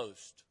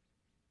uttermost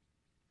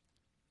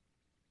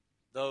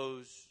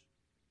those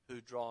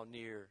who draw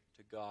near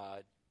to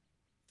God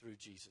through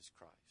Jesus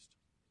Christ.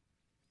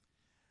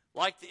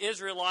 Like the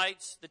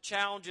Israelites, the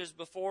challenges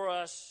before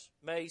us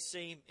may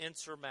seem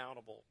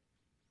insurmountable.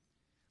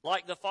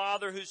 Like the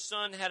father whose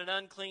son had an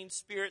unclean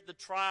spirit, the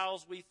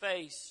trials we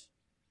face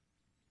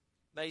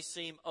may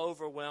seem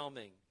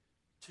overwhelming,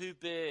 too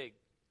big,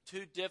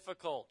 too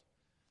difficult.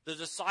 The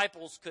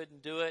disciples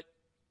couldn't do it.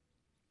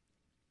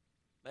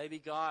 Maybe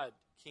God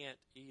can't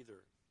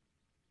either.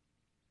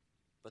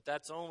 But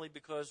that's only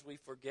because we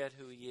forget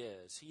who He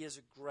is. He is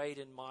a great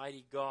and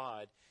mighty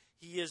God.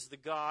 He is the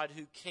God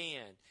who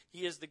can.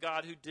 He is the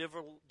God who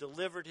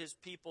delivered His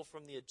people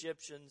from the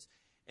Egyptians,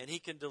 and He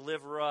can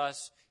deliver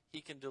us.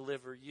 He can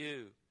deliver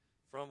you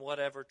from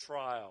whatever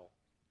trial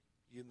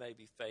you may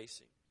be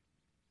facing.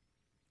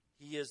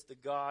 He is the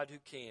God who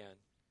can,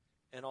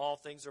 and all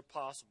things are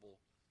possible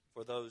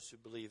for those who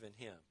believe in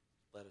Him.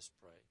 Let us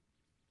pray.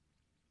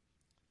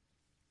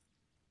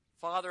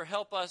 Father,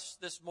 help us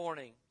this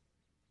morning,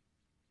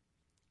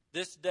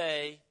 this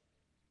day,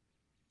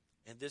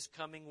 and this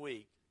coming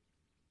week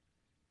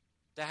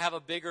to have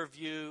a bigger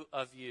view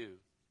of You.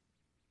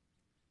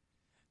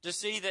 To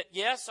see that,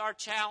 yes, our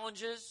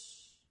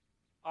challenges,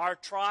 our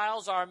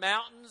trials, our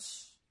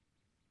mountains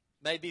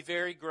may be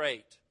very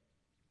great.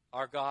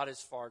 Our God is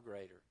far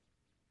greater.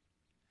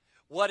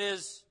 What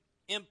is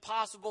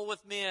impossible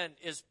with men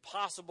is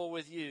possible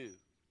with You,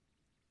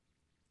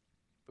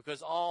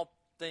 because all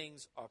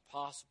things are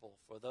possible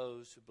for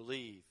those who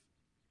believe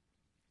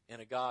in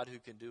a God who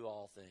can do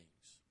all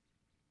things.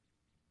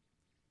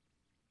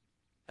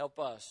 Help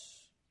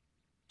us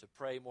to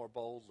pray more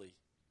boldly.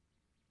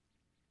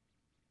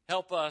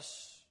 Help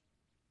us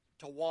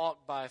to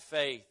walk by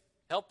faith.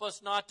 Help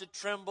us not to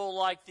tremble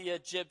like the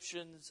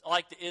Egyptians,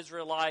 like the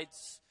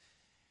Israelites,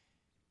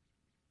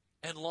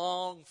 and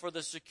long for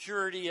the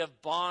security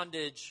of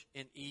bondage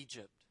in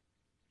Egypt,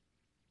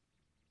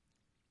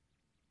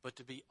 but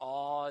to be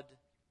awed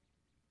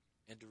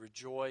and to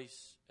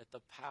rejoice at the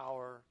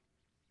power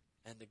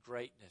and the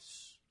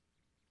greatness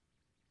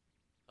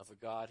of a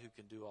God who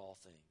can do all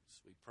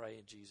things. We pray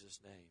in Jesus'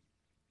 name.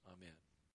 Amen.